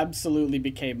it. Absolutely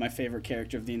became my favorite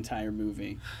character of the entire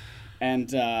movie,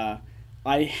 and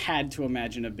I had to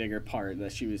imagine a bigger part,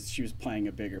 that she was playing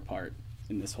a bigger part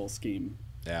in this whole scheme.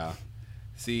 Yeah.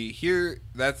 See, here,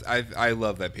 I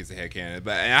love that piece of headcanon,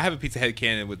 but I have a piece of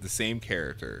headcanon with the same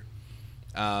character.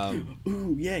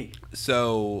 Ooh, yay.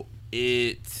 So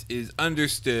it is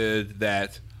understood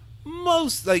that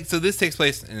so this takes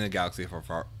place in a galaxy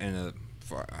I'm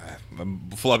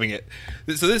flubbing it.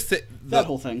 So that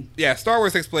whole thing. Yeah, Star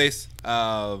Wars takes place in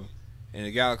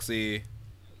a galaxy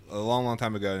a long, long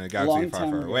time ago, in a galaxy far,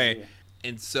 far away. Yeah.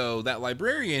 And so that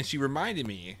librarian, she reminded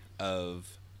me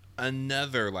of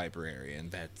another librarian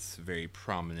that's very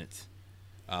prominent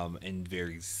and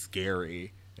very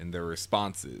scary in their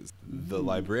responses. The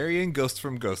librarian Ghost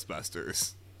from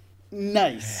Ghostbusters.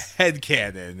 Nice.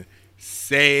 Headcanon.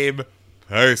 Same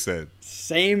person.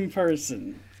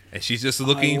 And she's just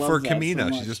looking for Kamino.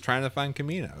 So she's just trying to find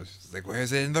Kamino. She's like, where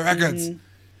is it in the records?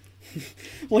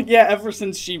 Like, yeah, ever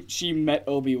since she met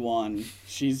Obi-Wan,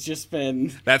 she's just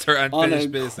been that's her unfinished on a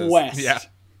business. Quest.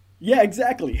 Yeah,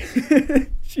 exactly.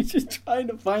 She's just trying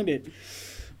to find it.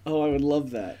 Oh, I would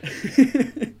love that.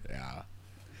 Yeah.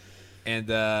 And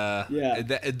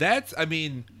that's, I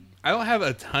mean, I don't have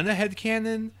a ton of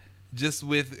headcanon just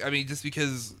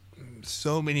because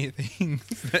so many things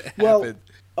that happen.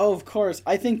 Oh, of course.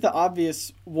 I think the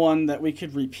obvious one that we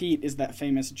could repeat is that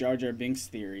famous Jar Jar Binks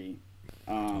theory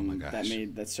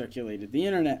that circulated the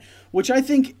internet, which I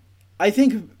think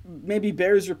maybe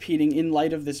bears repeating in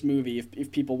light of this movie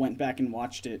if people went back and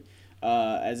watched it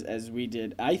as we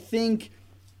did. I think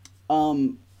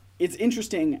it's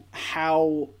interesting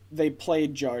how they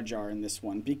played Jar Jar in this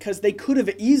one, because they could have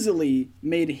easily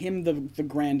made him the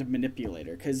grand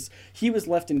manipulator, because he was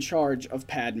left in charge of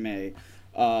Padme's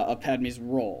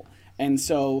role. And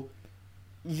so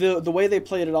the way they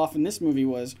played it off in this movie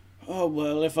was, oh,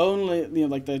 well, if only,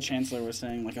 like the Chancellor was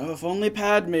saying, like, oh, if only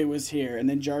Padme was here. And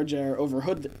then Jar Jar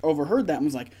overheard that and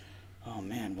was like, oh,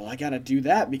 man, well, I got to do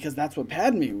that because that's what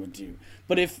Padme would do.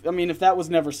 But if that was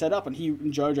never set up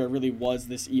and Jar Jar really was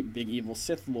this big evil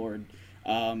Sith Lord,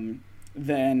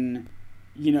 then,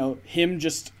 him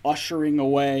just ushering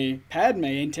away Padme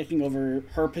and taking over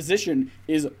her position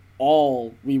is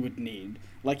all we would need.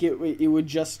 Like it would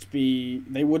just be,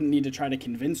 they wouldn't need to try to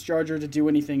convince Jar Jar to do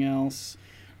anything else.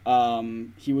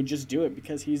 He would just do it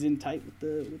because he's in tight with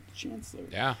the Chancellor.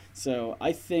 Yeah. So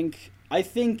I think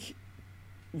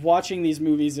watching these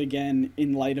movies again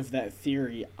in light of that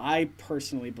theory, I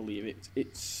personally believe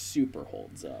it super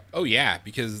holds up. Oh yeah,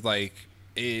 because why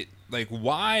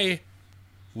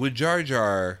would Jar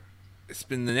Jar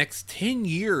spend the next 10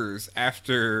 years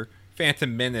after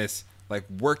Phantom Menace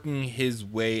working his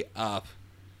way up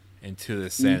into the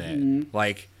Senate?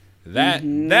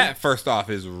 Mm-hmm. That first off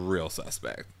is real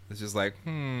suspect. It's just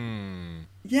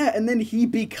Yeah, and then he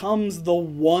becomes the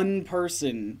one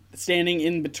person standing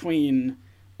in between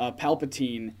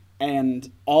Palpatine and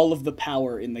all of the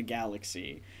power in the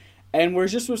galaxy. And we're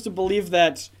just supposed to believe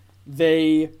that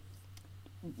they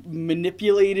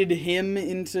manipulated him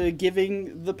into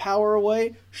giving the power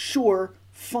away. Sure,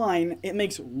 fine. It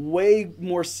makes way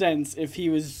more sense if he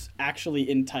was actually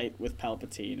in tight with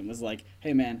Palpatine and was like,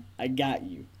 hey man, I got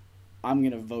you. I'm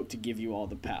going to vote to give you all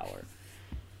the power.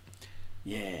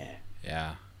 Yeah.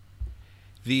 Yeah.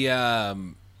 This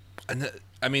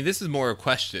is more a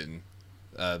question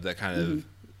that kind of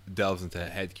delves into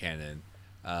headcanon.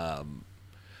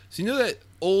 So you know that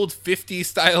old 50s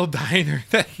style diner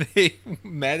that they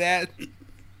met at?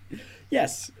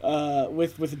 Yes,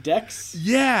 with Dex.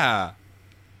 Yeah.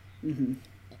 Mm-hmm.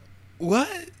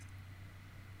 What?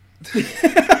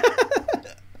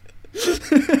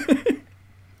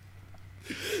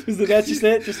 Was that just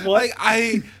it? Just what?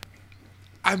 I'm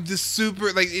just super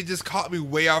it just caught me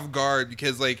way off guard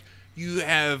because you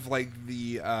have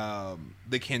the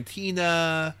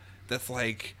cantina that's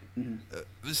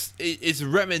it's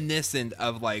reminiscent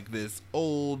of this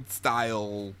old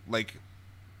style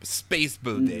space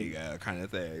bodega kind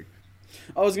of thing.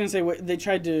 I was gonna say they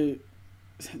tried to.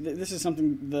 This is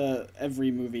something every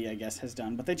movie I guess has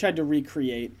done, but they tried to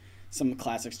recreate some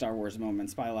classic Star Wars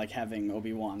moments by having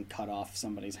Obi-Wan cut off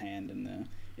somebody's hand in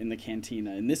the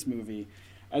cantina in this movie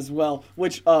as well.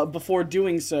 Which before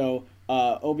doing so,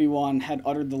 Obi-Wan had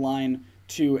uttered the line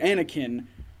to Anakin,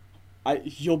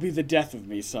 "You'll be the death of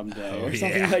me someday," or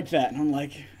something like that. And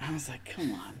I was like,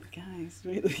 come on, guys.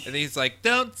 Really? And he's like,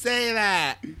 "Don't say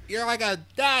that. You're like a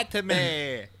dad to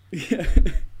me." Yeah.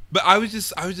 But I was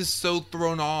just so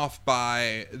thrown off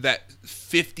by that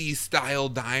 50s style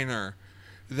diner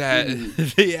that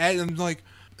they had. I'm like,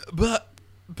 but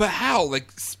how?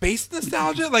 Space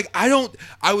nostalgia?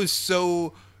 I was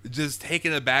so just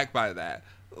taken aback by that.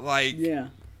 Yeah.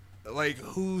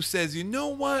 Who says, you know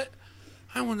what?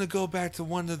 I want to go back to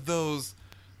one of those.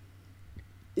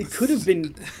 It could have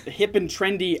been hip and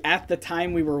trendy at the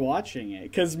time we were watching it.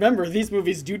 Because remember, these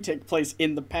movies do take place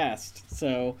in the past.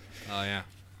 So. Oh, yeah.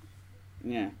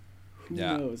 Yeah. Who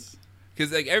knows?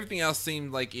 Because everything else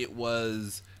seemed like it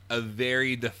was a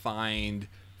very defined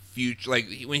future.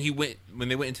 When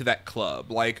they went into that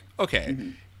club, okay,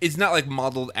 it's not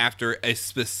modeled after a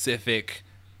specific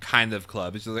kind of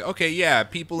club. It's just okay, yeah,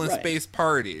 people in space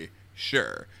party,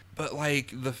 sure. But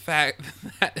the fact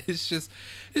that it's just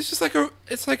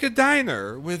like a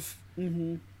diner with.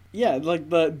 Mm-hmm. Yeah,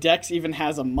 the Dex even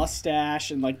has a mustache,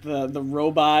 and the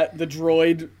robot, the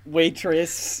droid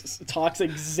waitress talks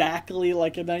exactly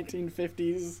like a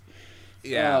 1950s.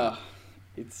 Yeah,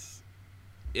 it's.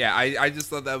 Yeah, I just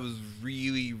thought that was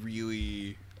really,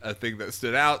 really a thing that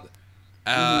stood out,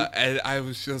 and I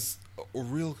was just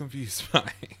real confused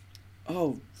by it.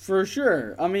 Oh, for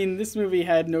sure. I mean, this movie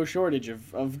had no shortage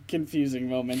of confusing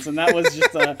moments, and that was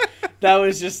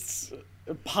just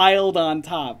piled on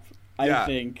top. I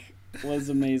think was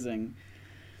amazing.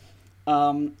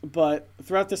 But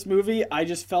throughout this movie, I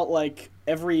just felt like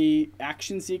every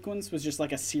action sequence was just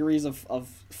a series of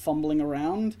fumbling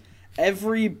around.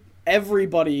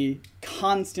 Everybody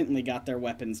constantly got their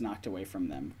weapons knocked away from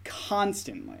them.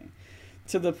 Constantly.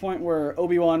 To the point where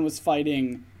Obi-Wan was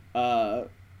fighting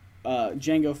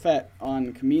Jango Fett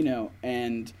on Kamino,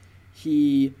 and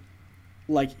he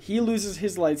loses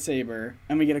his lightsaber,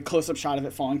 and we get a close-up shot of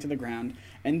it falling to the ground.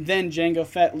 And then Jango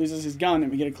Fett loses his gun,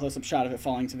 and we get a close-up shot of it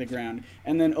falling to the ground.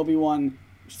 And then Obi-Wan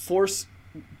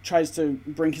tries to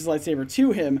bring his lightsaber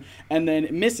to him, and then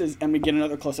it misses, and we get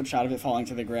another close-up shot of it falling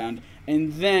to the ground.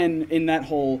 And then, in that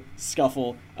whole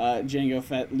scuffle, Jango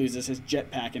Fett loses his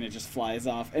jetpack, and it just flies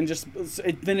off. And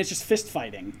then it's just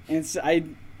fist-fighting. And I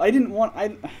don't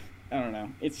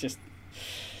know. It's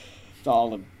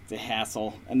all the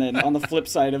hassle. And then on the flip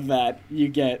side of that, you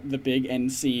get the big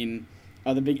end scene,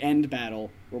 the big end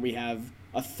battle, where we have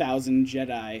 1,000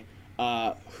 Jedi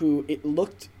who it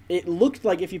looked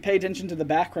like, if you pay attention to the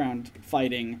background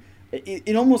fighting,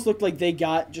 it almost looked like they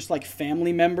got just like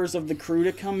family members of the crew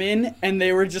to come in, and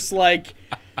they were just like,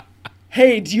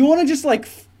 hey, do you want to just like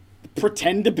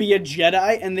pretend to be a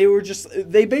Jedi? And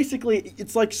they basically,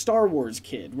 it's like Star Wars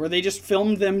Kid, where they just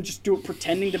filmed them just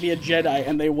pretending to be a Jedi,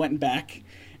 and they went back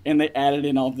and they added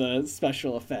in all the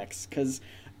special effects, because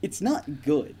it's not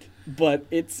good, but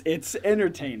it's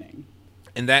entertaining.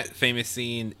 And that famous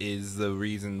scene is the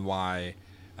reason why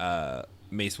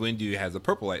Mace Windu has a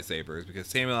purple lightsaber, is because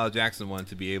Samuel L. Jackson wanted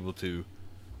to be able to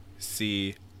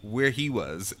see where he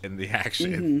was in the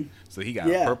action. So he got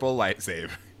a purple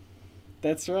lightsaber.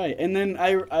 That's right. And then,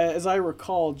 as I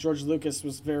recall, George Lucas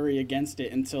was very against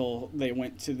it until they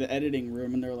went to the editing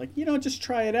room and they were like, just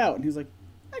try it out. And he was like,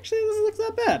 actually, this looks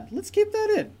not bad. Let's keep that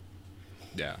in.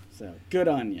 Yeah. So, good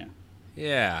on you.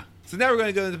 Yeah. So now we're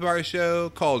going to go into our show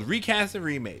called Recast and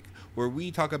Remake, where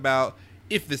we talk about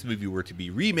if this movie were to be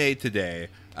remade today,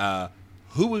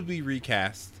 who would be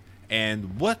recast,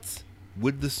 and what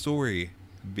would the story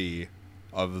be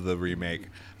of the remake?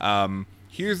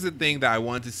 Here's the thing that I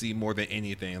wanted to see more than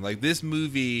anything. Like, this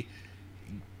movie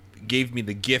gave me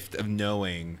the gift of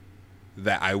knowing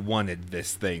that I wanted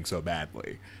this thing so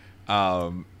badly.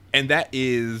 And that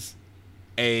is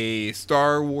a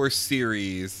Star Wars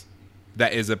series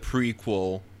that is a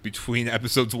prequel between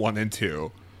episodes 1 and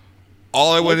 2.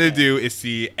 All I want to do is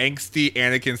see angsty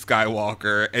Anakin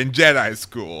Skywalker and Jedi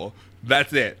School.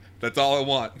 That's it. That's all I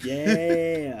want.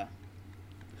 Yeah.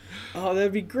 Oh,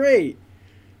 that'd be great.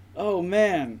 Oh,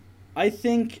 man. I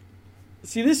think...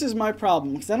 See, this is my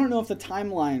problem, because I don't know if the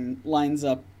timeline lines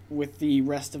up with the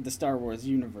rest of the Star Wars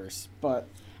universe, but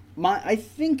I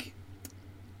think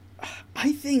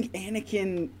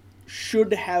Anakin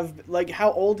should have... Like,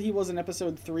 how old he was in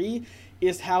Episode 3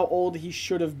 is how old he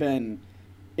should have been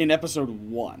in Episode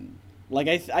 1. Like,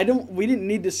 we didn't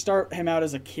need to start him out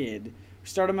as a kid.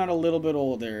 Start him out a little bit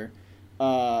older,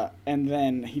 and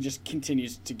then he just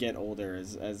continues to get older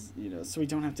as so we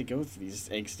don't have to go through these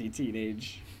angsty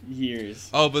teenage years.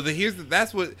 Oh, but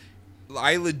that's what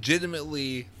I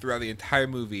legitimately, throughout the entire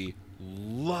movie,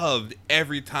 loved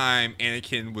every time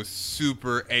Anakin was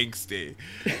super angsty.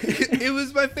 It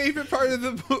was my favorite part of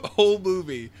the whole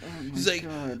movie. Oh, He's like,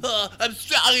 I'm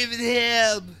stronger than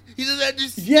him. He doesn't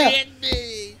understand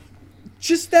me.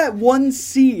 Just that one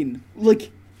scene.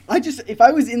 Like, if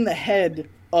I was in the head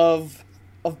of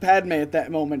Padme at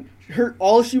that moment,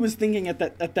 all she was thinking at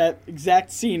that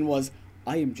exact scene was,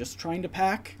 I am just trying to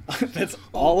pack. That's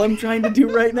all I'm trying to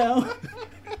do right now.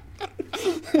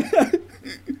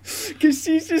 Because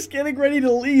she's just getting ready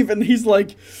to leave, and he's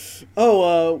like,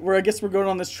 I guess we're going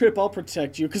on this trip. I'll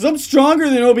protect you, because I'm stronger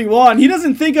than Obi-Wan. He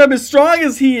doesn't think I'm as strong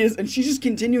as he is. And she's just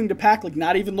continuing to pack, like,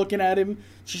 not even looking at him.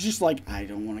 She's just like, I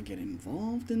don't want to get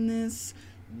involved in this.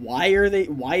 Why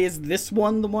is this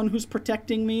one the one who's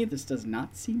protecting me? This does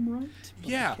not seem right.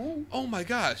 Yeah. Okay. Oh my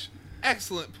gosh.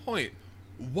 Excellent point.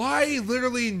 Why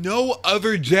literally no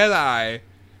other Jedi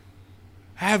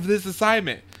have this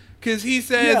assignment? Because he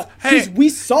says, because we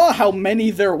saw how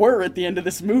many there were at the end of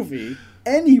this movie.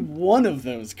 Any one of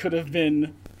those could have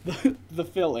been the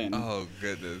fill-in. Oh,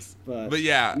 goodness. But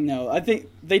yeah. No, I think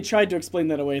they tried to explain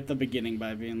that away at the beginning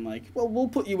by being like, well, we'll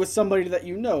put you with somebody that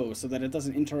you know so that it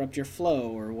doesn't interrupt your flow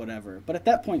or whatever. But at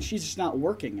that point, she's just not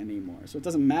working anymore, so it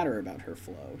doesn't matter about her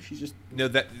flow. She's just... No,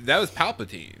 that was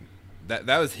Palpatine. That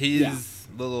was his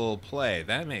little play.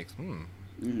 That makes...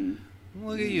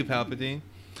 Look at you, Palpatine.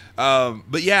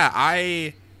 But yeah,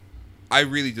 I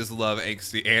really just love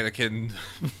angsty Anakin.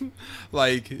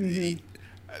 Like,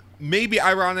 maybe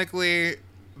ironically,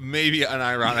 maybe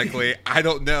unironically, I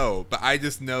don't know. But I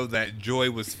just know that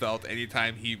joy was felt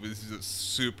anytime he was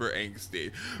just super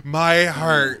angsty. My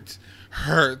heart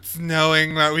hurts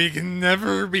knowing that we can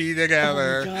never be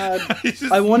together. Oh my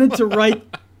God. I wanted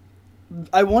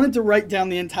to write down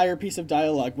the entire piece of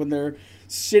dialogue when they're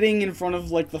sitting in front of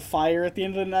like the fire at the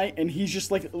end of the night, and he's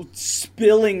just like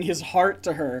spilling his heart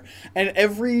to her, and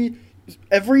every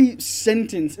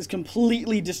sentence is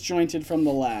completely disjointed from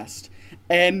the last,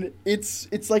 and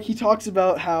it's like he talks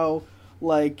about how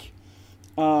like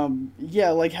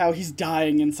how he's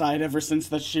dying inside ever since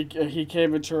that he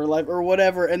came into her life or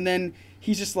whatever, and then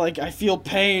he's just like, I feel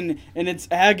pain and it's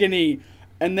agony.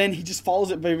 And then he just follows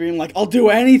it by being like, I'll do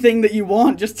anything that you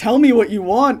want. Just tell me what you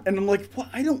want. And I'm like,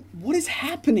 what is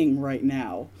happening right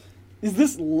now? Is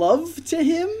this love to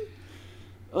him?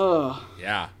 Ugh.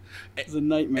 Yeah. It's a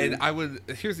nightmare. And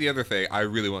here's the other thing I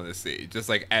really want to see, just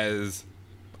like as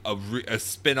a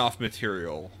spin-off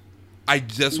material. I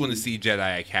just want to see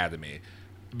Jedi Academy.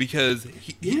 Because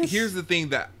here's the thing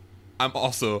that I'm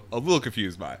also a little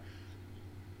confused by.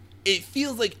 it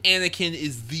feels like Anakin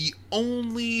is the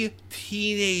only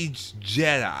teenage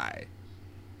Jedi.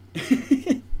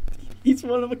 He's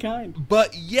one of a kind.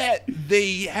 But yet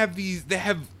they have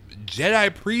Jedi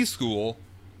preschool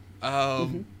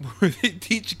where they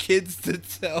teach kids to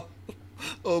tell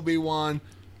Obi-Wan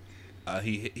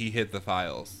he hit the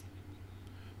files.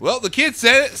 Well, the kid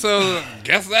said it, so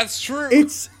guess that's true.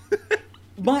 It's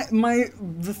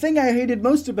the thing I hated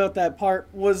most about that part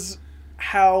was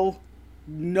how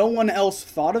no one else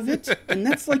thought of it, and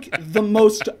that's like the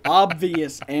most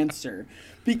obvious answer,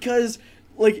 because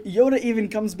like Yoda even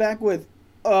comes back with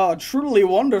truly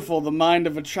wonderful the mind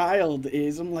of a child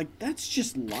is. I'm like, that's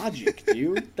just logic,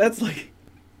 dude. That's like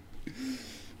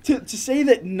to say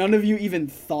that none of you even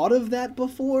thought of that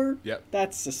before. Yep.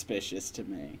 That's suspicious to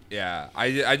me. Yeah,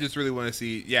 I just really want to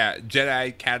see Jedi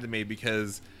Academy,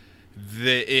 because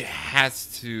it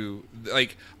has to,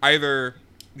 like, either,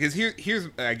 because here's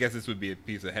I guess this would be a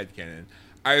piece of headcanon,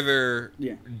 either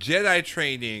Jedi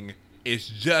training is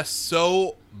just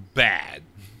so bad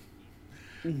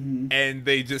and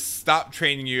they just stop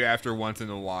training you after once in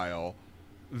a while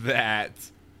that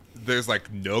there's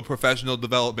like no professional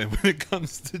development when it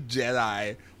comes to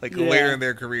Jedi later in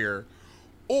their career,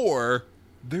 or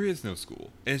there is no school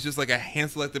and it's just like a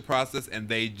hand-selected process and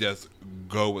they just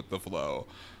go with the flow.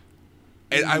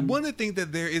 And I want to think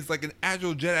that there is like an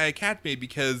actual Jedi Academy,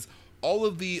 because all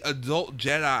of the adult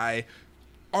Jedi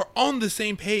are on the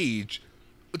same page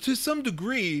to some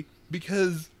degree,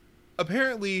 because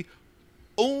apparently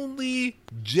only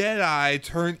Jedi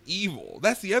turn evil.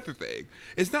 That's the other thing.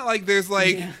 It's not like there's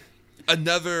like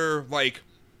another like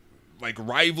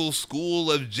rival school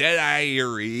of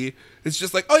Jedi-ery. It's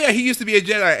just like, oh yeah, he used to be a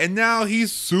Jedi and now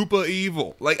he's super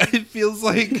evil. Like, it feels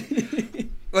like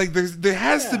like there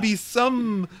has to be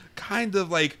some kind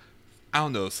of like, I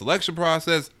don't know, selection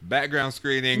process, background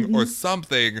screening, or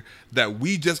something that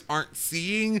we just aren't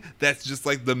seeing. That's just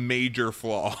like the major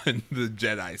flaw in the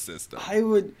Jedi system.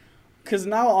 Because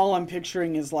now all I'm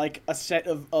picturing is like a set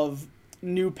of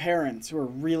new parents who are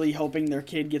really hoping their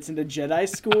kid gets into Jedi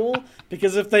school,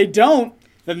 because if they don't,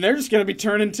 then they're just going to be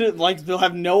turned into, like, they'll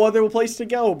have no other place to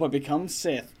go but become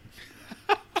Sith.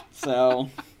 So,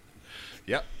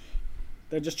 yep.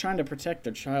 They're just trying to protect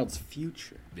their child's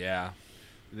future. Yeah.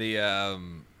 The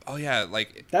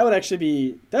like that would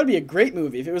be a great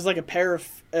movie if it was like a pair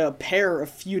of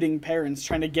feuding parents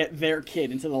trying to get their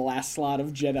kid into the last slot of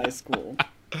Jedi school.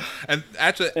 And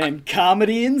actually,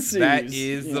 comedy ensues. That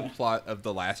is the plot of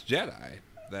The Last Jedi.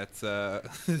 That's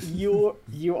you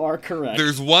are correct.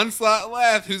 There's one slot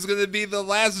left. Who's gonna be the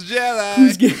last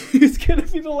Jedi? Who's gonna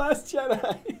be the last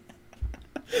Jedi?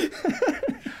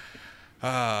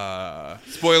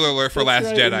 Spoiler alert for That's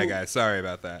Last right. Jedi, guys. Sorry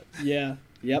about that. Yeah.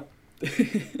 Yep.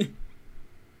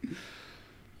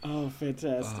 Oh,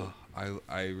 fantastic.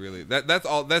 I really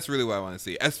that's really what I want to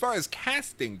see. As far as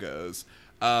casting goes,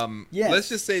 yes. Let's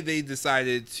just say they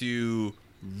decided to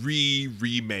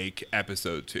remake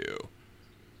Episode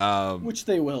 2. Which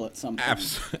they will at some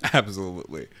point.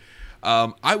 Absolutely.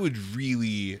 I would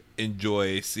really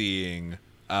enjoy seeing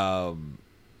I'm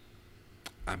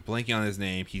blanking on his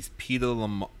name. He's Peter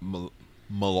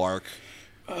Malark.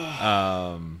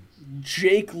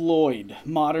 Jake Lloyd,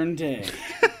 modern day.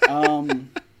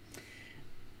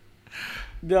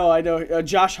 No, I know.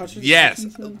 Josh Hutcherson. Yes.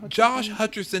 Josh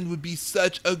Hutcherson would be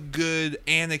such a good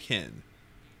Anakin.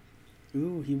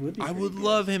 Ooh, he would be. I would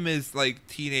love him as like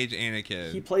teenage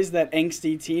Anakin. He plays that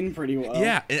angsty teen pretty well.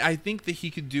 Yeah, and I think that he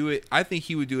could do it. I think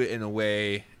he would do it in a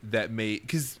way that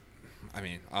because, I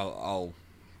mean, I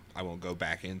won't go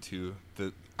back into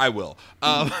the. I will.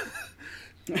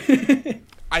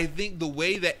 I think the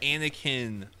way that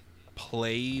Anakin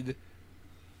played,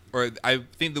 or I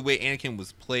think the way Anakin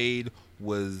was played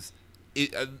was,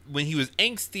 when he was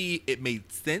angsty, it made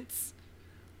sense,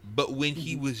 but when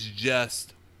he was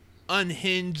just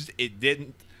unhinged, it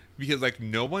didn't, because like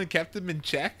no one kept him in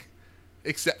check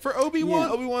except for Obi-Wan.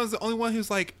 Yeah. Obi-Wan's the only one who's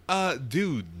like,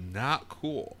 dude, not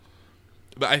cool.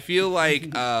 But I feel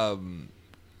like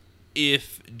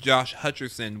if Josh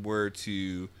Hutcherson were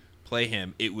to play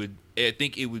him, I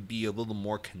think it would be a little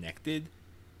more connected,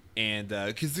 and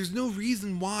because there's no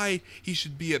reason why he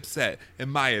should be upset, in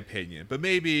my opinion. But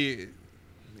maybe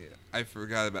I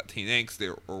forgot about teen angst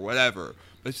or whatever.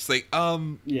 But it's just like,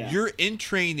 you're in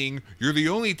training. You're the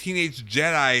only teenage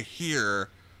Jedi here,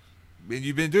 and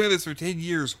you've been doing this for 10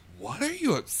 years. What are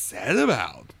you upset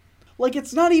about? Like,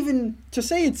 it's not even to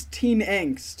say it's teen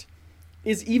angst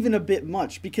is even a bit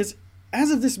much, because as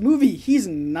of this movie, he's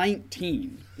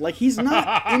 19. Like, he's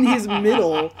not in his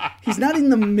middle. He's not in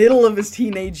the middle of his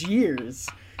teenage years.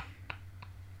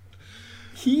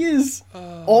 He is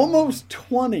almost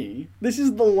 20. This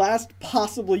is the last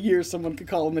possible year someone could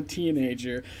call him a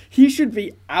teenager. He should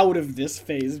be out of this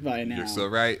phase by now. You're so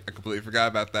right. I completely forgot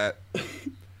about that.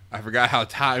 I forgot how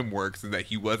time works and that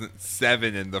he wasn't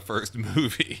 7 in the first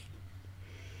movie.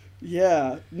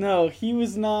 Yeah. No, he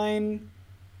was 9.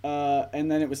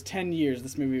 And then it was 10 years.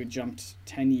 This movie jumped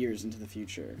 10 years into the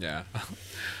future. Yeah.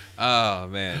 Oh,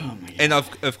 man. Oh, my God. And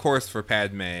of course, for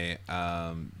Padme,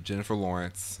 Jennifer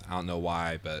Lawrence. I don't know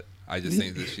why, but I just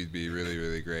think that she'd be really,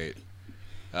 really great.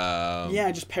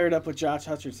 Yeah, just paired up with Josh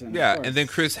Hutcherson. Yeah, and then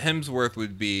Chris Hemsworth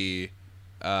would be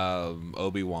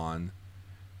Obi-Wan.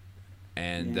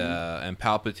 And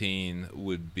Palpatine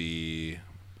would be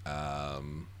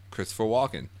Christopher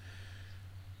Walken.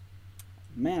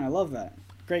 Man, I love that.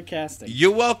 Great casting.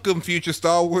 You're welcome, future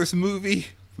Star Wars movie.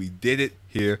 We did it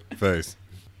here first.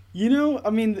 You know,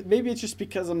 I mean, maybe it's just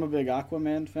because I'm a big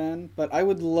Aquaman fan, but I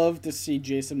would love to see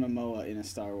Jason Momoa in a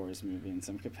Star Wars movie in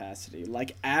some capacity,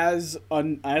 like as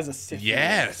a Sith.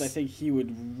 Yes, Lord. I think he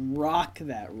would rock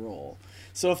that role.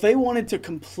 So if they wanted to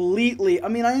completely, I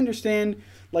mean, I understand,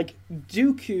 like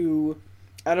Dooku,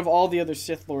 out of all the other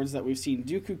Sith Lords that we've seen,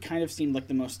 Dooku kind of seemed like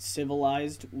the most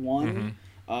civilized one.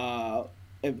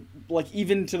 Like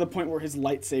even to the point where his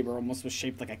lightsaber almost was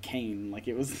shaped like a cane, like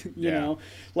it was, you know,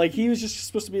 like he was just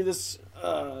supposed to be this.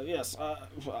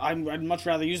 I'd much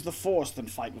rather use the Force than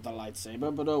fight with a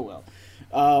lightsaber, but oh well.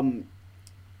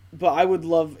 But I would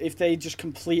love if they just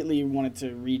completely wanted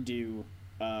to redo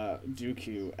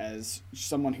Dooku as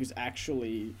someone who's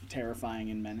actually terrifying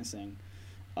and menacing,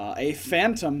 a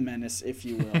phantom menace, if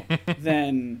you will.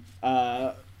 Then,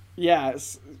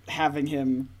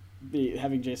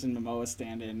 having Jason Momoa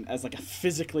stand in as like a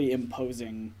physically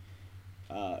imposing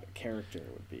character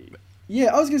would be.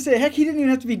 Yeah, I was gonna say, heck, he didn't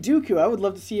even have to be Dooku. I would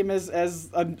love to see him as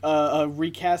a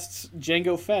recast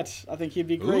Jango Fett. I think he'd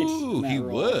be great. Ooh, he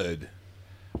role. would.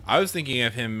 I was thinking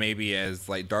of him maybe as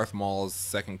like Darth Maul's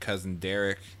second cousin,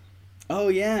 Derek. Oh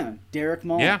yeah, Derek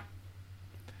Maul. Yeah,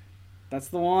 that's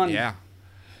the one. Yeah.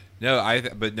 No,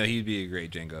 but he'd be a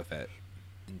great Jango Fett.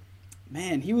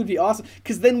 Man, he would be awesome.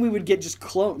 Because then we would get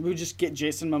get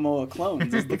Jason Momoa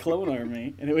clones as the clone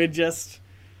army, and it would just,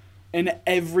 and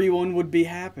everyone would be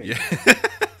happy. Yeah.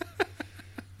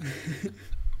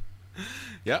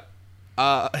 Yep.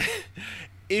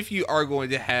 If you are going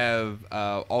to have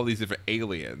all these different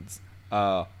aliens,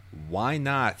 why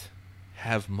not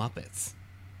have Muppets?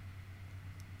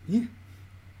 Yeah.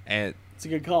 And it's a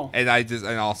good call. And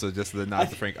also the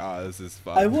nod to Frank Oz is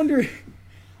fun. I wonder.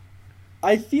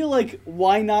 I feel like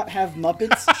why not have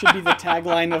Muppets should be the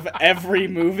tagline of every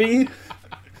movie.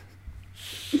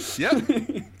 Yep.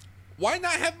 Why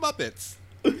not have Muppets?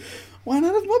 Why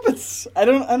not have Muppets? I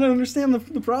don't understand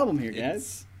the problem here,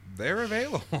 guys. They're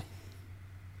available.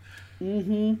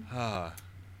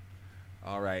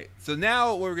 All right. So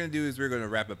now what we're going to do is we're going to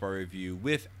wrap up our review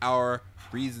with our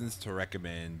reasons to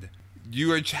recommend.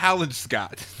 You are challenged,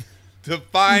 Scott. To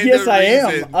find a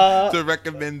reason to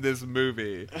recommend this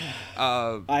movie.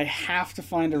 I have to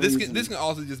find a reason. This can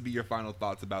also just be your final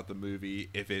thoughts about the movie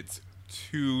if it's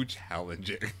too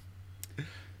challenging.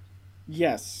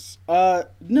 Yes.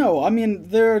 No, I mean,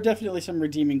 there are definitely some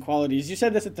redeeming qualities. You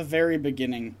said this at the very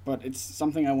beginning, but it's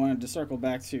something I wanted to circle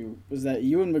back to, was that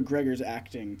Ewan McGregor's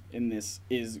acting in this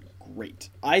is great.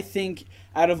 I think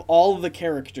out of all of the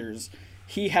characters,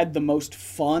 he had the most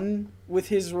fun with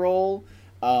his role.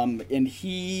 And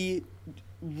he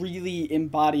really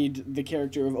embodied the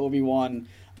character of Obi-Wan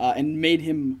and made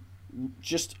him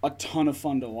just a ton of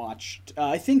fun to watch.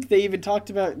 I think they even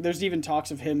there's even talks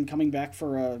of him coming back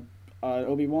for a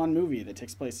Obi-Wan movie that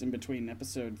takes place in between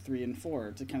episode 3 and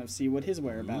 4 to kind of see what his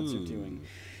whereabouts are doing.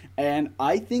 And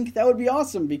I think that would be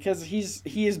awesome because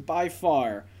he is by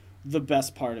far the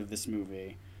best part of this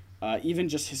movie. Even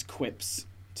just his quips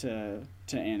to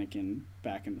Anakin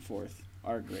back and forth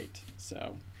are great.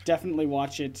 So definitely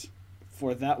watch it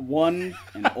for that one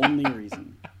and only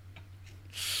reason.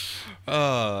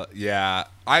 Yeah.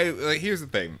 Here's the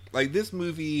thing. Like, this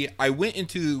movie, I went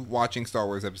into watching Star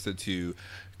Wars Episode 2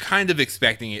 kind of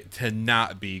expecting it to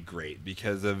not be great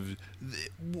because of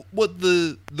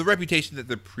the reputation that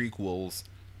the prequels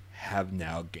have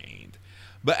now gained.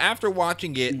 But after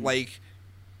watching it, and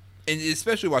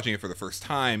especially watching it for the first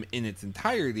time in its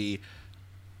entirety,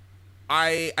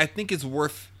 I think it's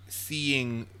worth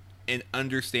seeing and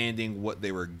understanding what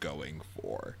they were going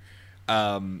for.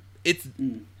 It's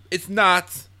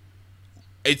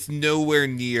nowhere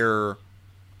near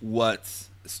what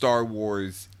Star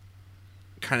Wars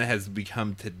kind of has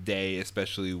become today,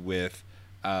 especially with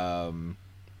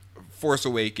Force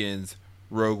Awakens,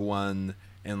 Rogue One,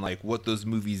 and like what those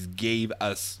movies gave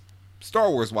us Star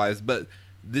Wars wise, but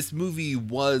this movie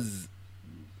was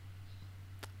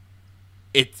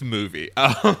its movie.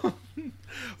 Well,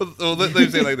 let me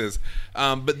say it like this.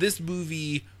 But this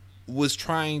movie was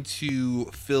trying to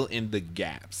fill in the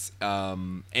gaps.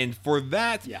 And for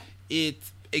that, it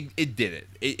did it.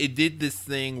 It did this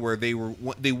thing where they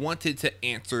wanted to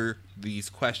answer these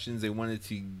questions. They wanted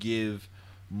to give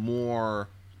more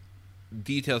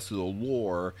details to the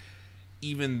lore,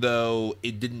 even though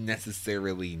it didn't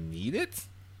necessarily need it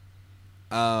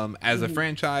as a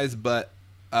franchise. But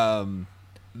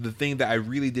the thing that I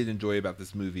really did enjoy about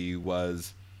this movie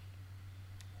was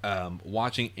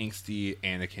watching angsty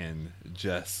Anakin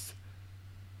just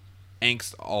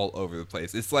angst all over the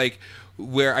place. It's like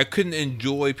where I couldn't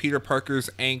enjoy Peter Parker's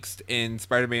angst in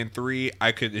Spider-Man 3,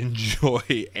 I could enjoy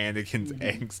Anakin's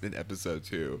angst in Episode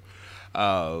 2.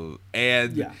 And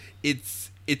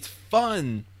it's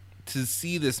fun to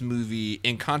see this movie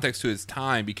in context to its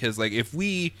time, because like I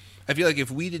feel like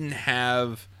if we didn't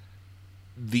have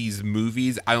these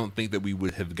movies, I don't think that we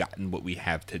would have gotten what we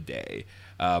have today.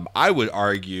 I would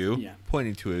argue,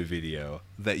 pointing to a video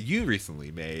that you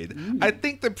recently made, I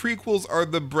think the prequels are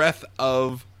the breath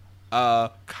of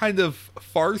kind of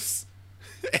farce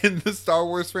in the Star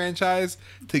Wars franchise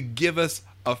to give us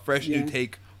a fresh new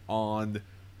take on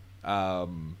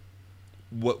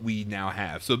what we now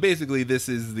have. So basically, this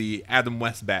is the Adam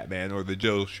West Batman or the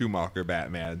Joe Schumacher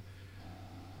Batman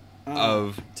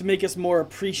to make us more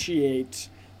appreciate,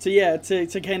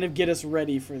 to kind of get us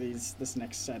ready for this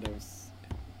next set of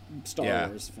Star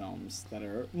Wars films that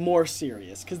are more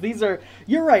serious. Because these are,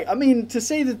 you're right. I mean, to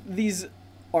say that these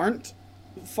aren't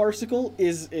farcical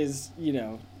is just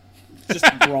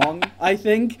wrong. I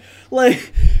think,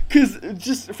 like, because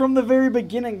just from the very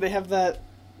beginning they have that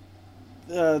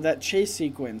chase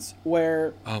sequence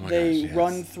where they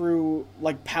run through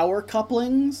like power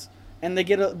couplings and they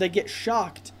get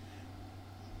shocked,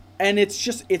 and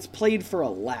it's played for a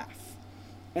laugh.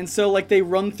 And so like they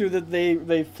run through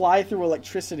they fly through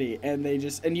electricity, and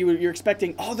you're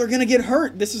expecting, oh, they're gonna get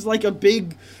hurt. This is like a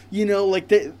big,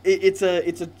 it's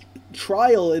a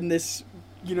trial in this,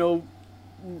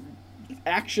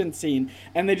 action scene,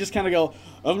 and they just kind of go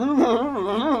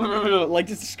like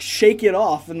just shake it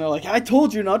off, and they're like, I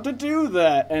told you not to do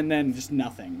that, and then just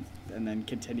nothing, and then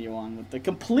continue on with the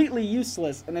completely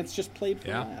useless, and it's just played for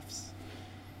laughs.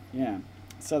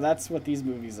 So that's what these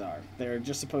movies are. They're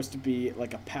just supposed to be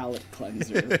like a palate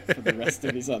cleanser for the rest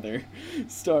of these other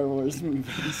Star Wars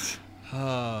movies.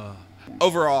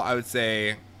 Overall, I would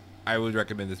say I would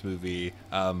recommend this movie,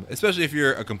 especially if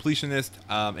you're a completionist,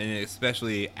 and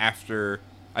especially after.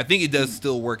 I think it does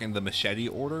still work in the Machete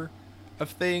order of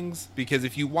things, because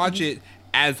if you watch it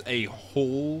as a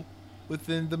whole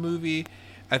within the movie,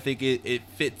 I think it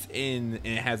fits in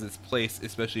and it has its place,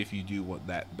 especially if you do want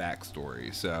that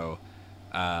backstory. So,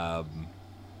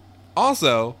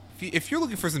 also, if you're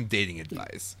looking for some dating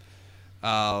advice,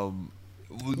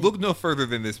 look no further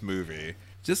than this movie.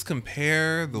 Just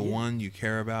compare the one you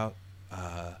care about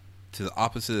to the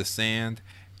opposite of sand,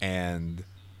 and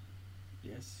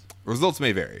results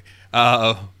may vary.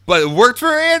 But it worked for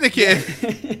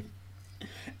Anakin.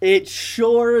 It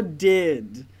sure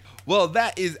did. Well,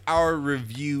 that is our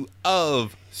review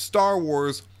of Star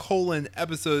Wars: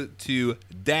 Episode 2 -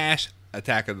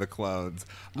 Attack of the Clones.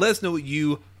 Let us know what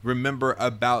you remember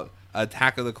about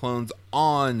Attack of the Clones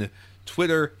on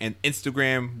Twitter and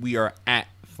Instagram. We are at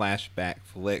Flashback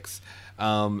Flicks.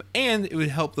 And it would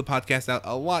help the podcast out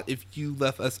a lot if you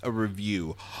left us a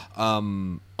review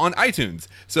on iTunes.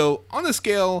 So on a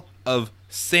scale of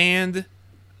sand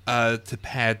to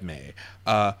Padme,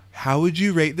 how would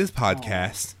you rate this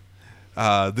podcast?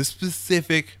 This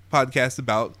specific podcast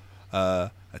about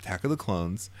Attack of the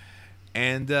Clones.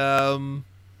 And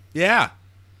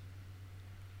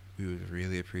we would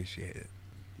really appreciate it.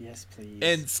 Yes, please.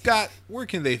 And Scott, where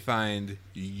can they find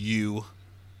you?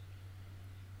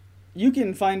 You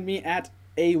can find me at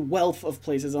a wealth of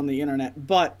places on the internet,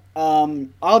 but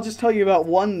I'll just tell you about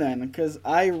one then, because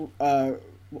I,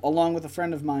 along with a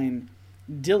friend of mine,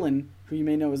 Dylan, who you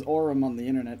may know as Orem on the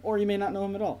internet, or you may not know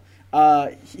him at all,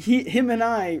 him and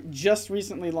I just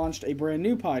recently launched a brand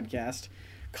new podcast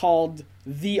called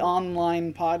The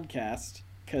Online Podcast,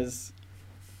 because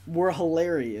we're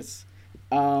hilarious.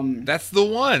 That's the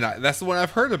one. That's the one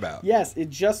I've heard about. Yes, it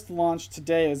just launched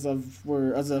today as of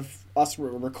us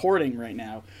recording right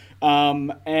now.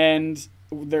 And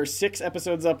there's 6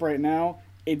 episodes up right now.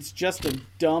 It's just a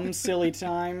dumb, silly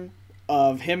time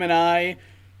of him and I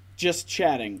just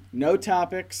chatting. No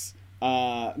topics,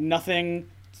 nothing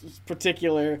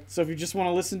particular. So if you just want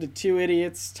to listen to two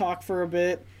idiots talk for a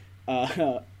bit,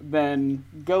 then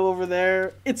go over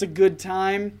there. It's a good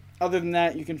time. Other than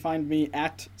that, you can find me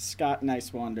at Scott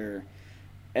Nicewander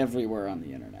everywhere on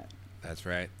the internet. That's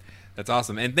right. That's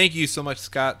awesome. And thank you so much,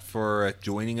 Scott, for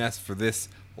joining us for this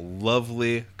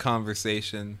lovely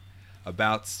conversation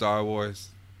about Star Wars.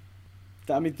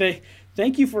 I mean,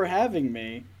 thank you for having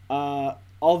me.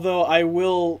 Although I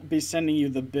will be sending you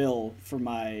the bill for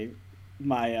my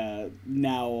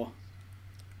now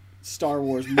Star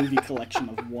Wars movie collection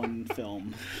of one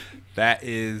film. That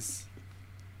is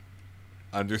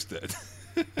understood.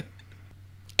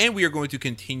 And we are going to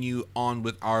continue on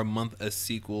with our month of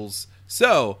sequels.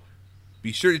 So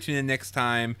be sure to tune in next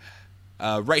time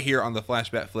right here on the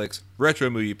Flashback Flicks Retro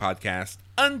Movie Podcast.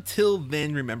 Until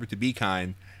then, remember to be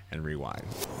kind and rewind.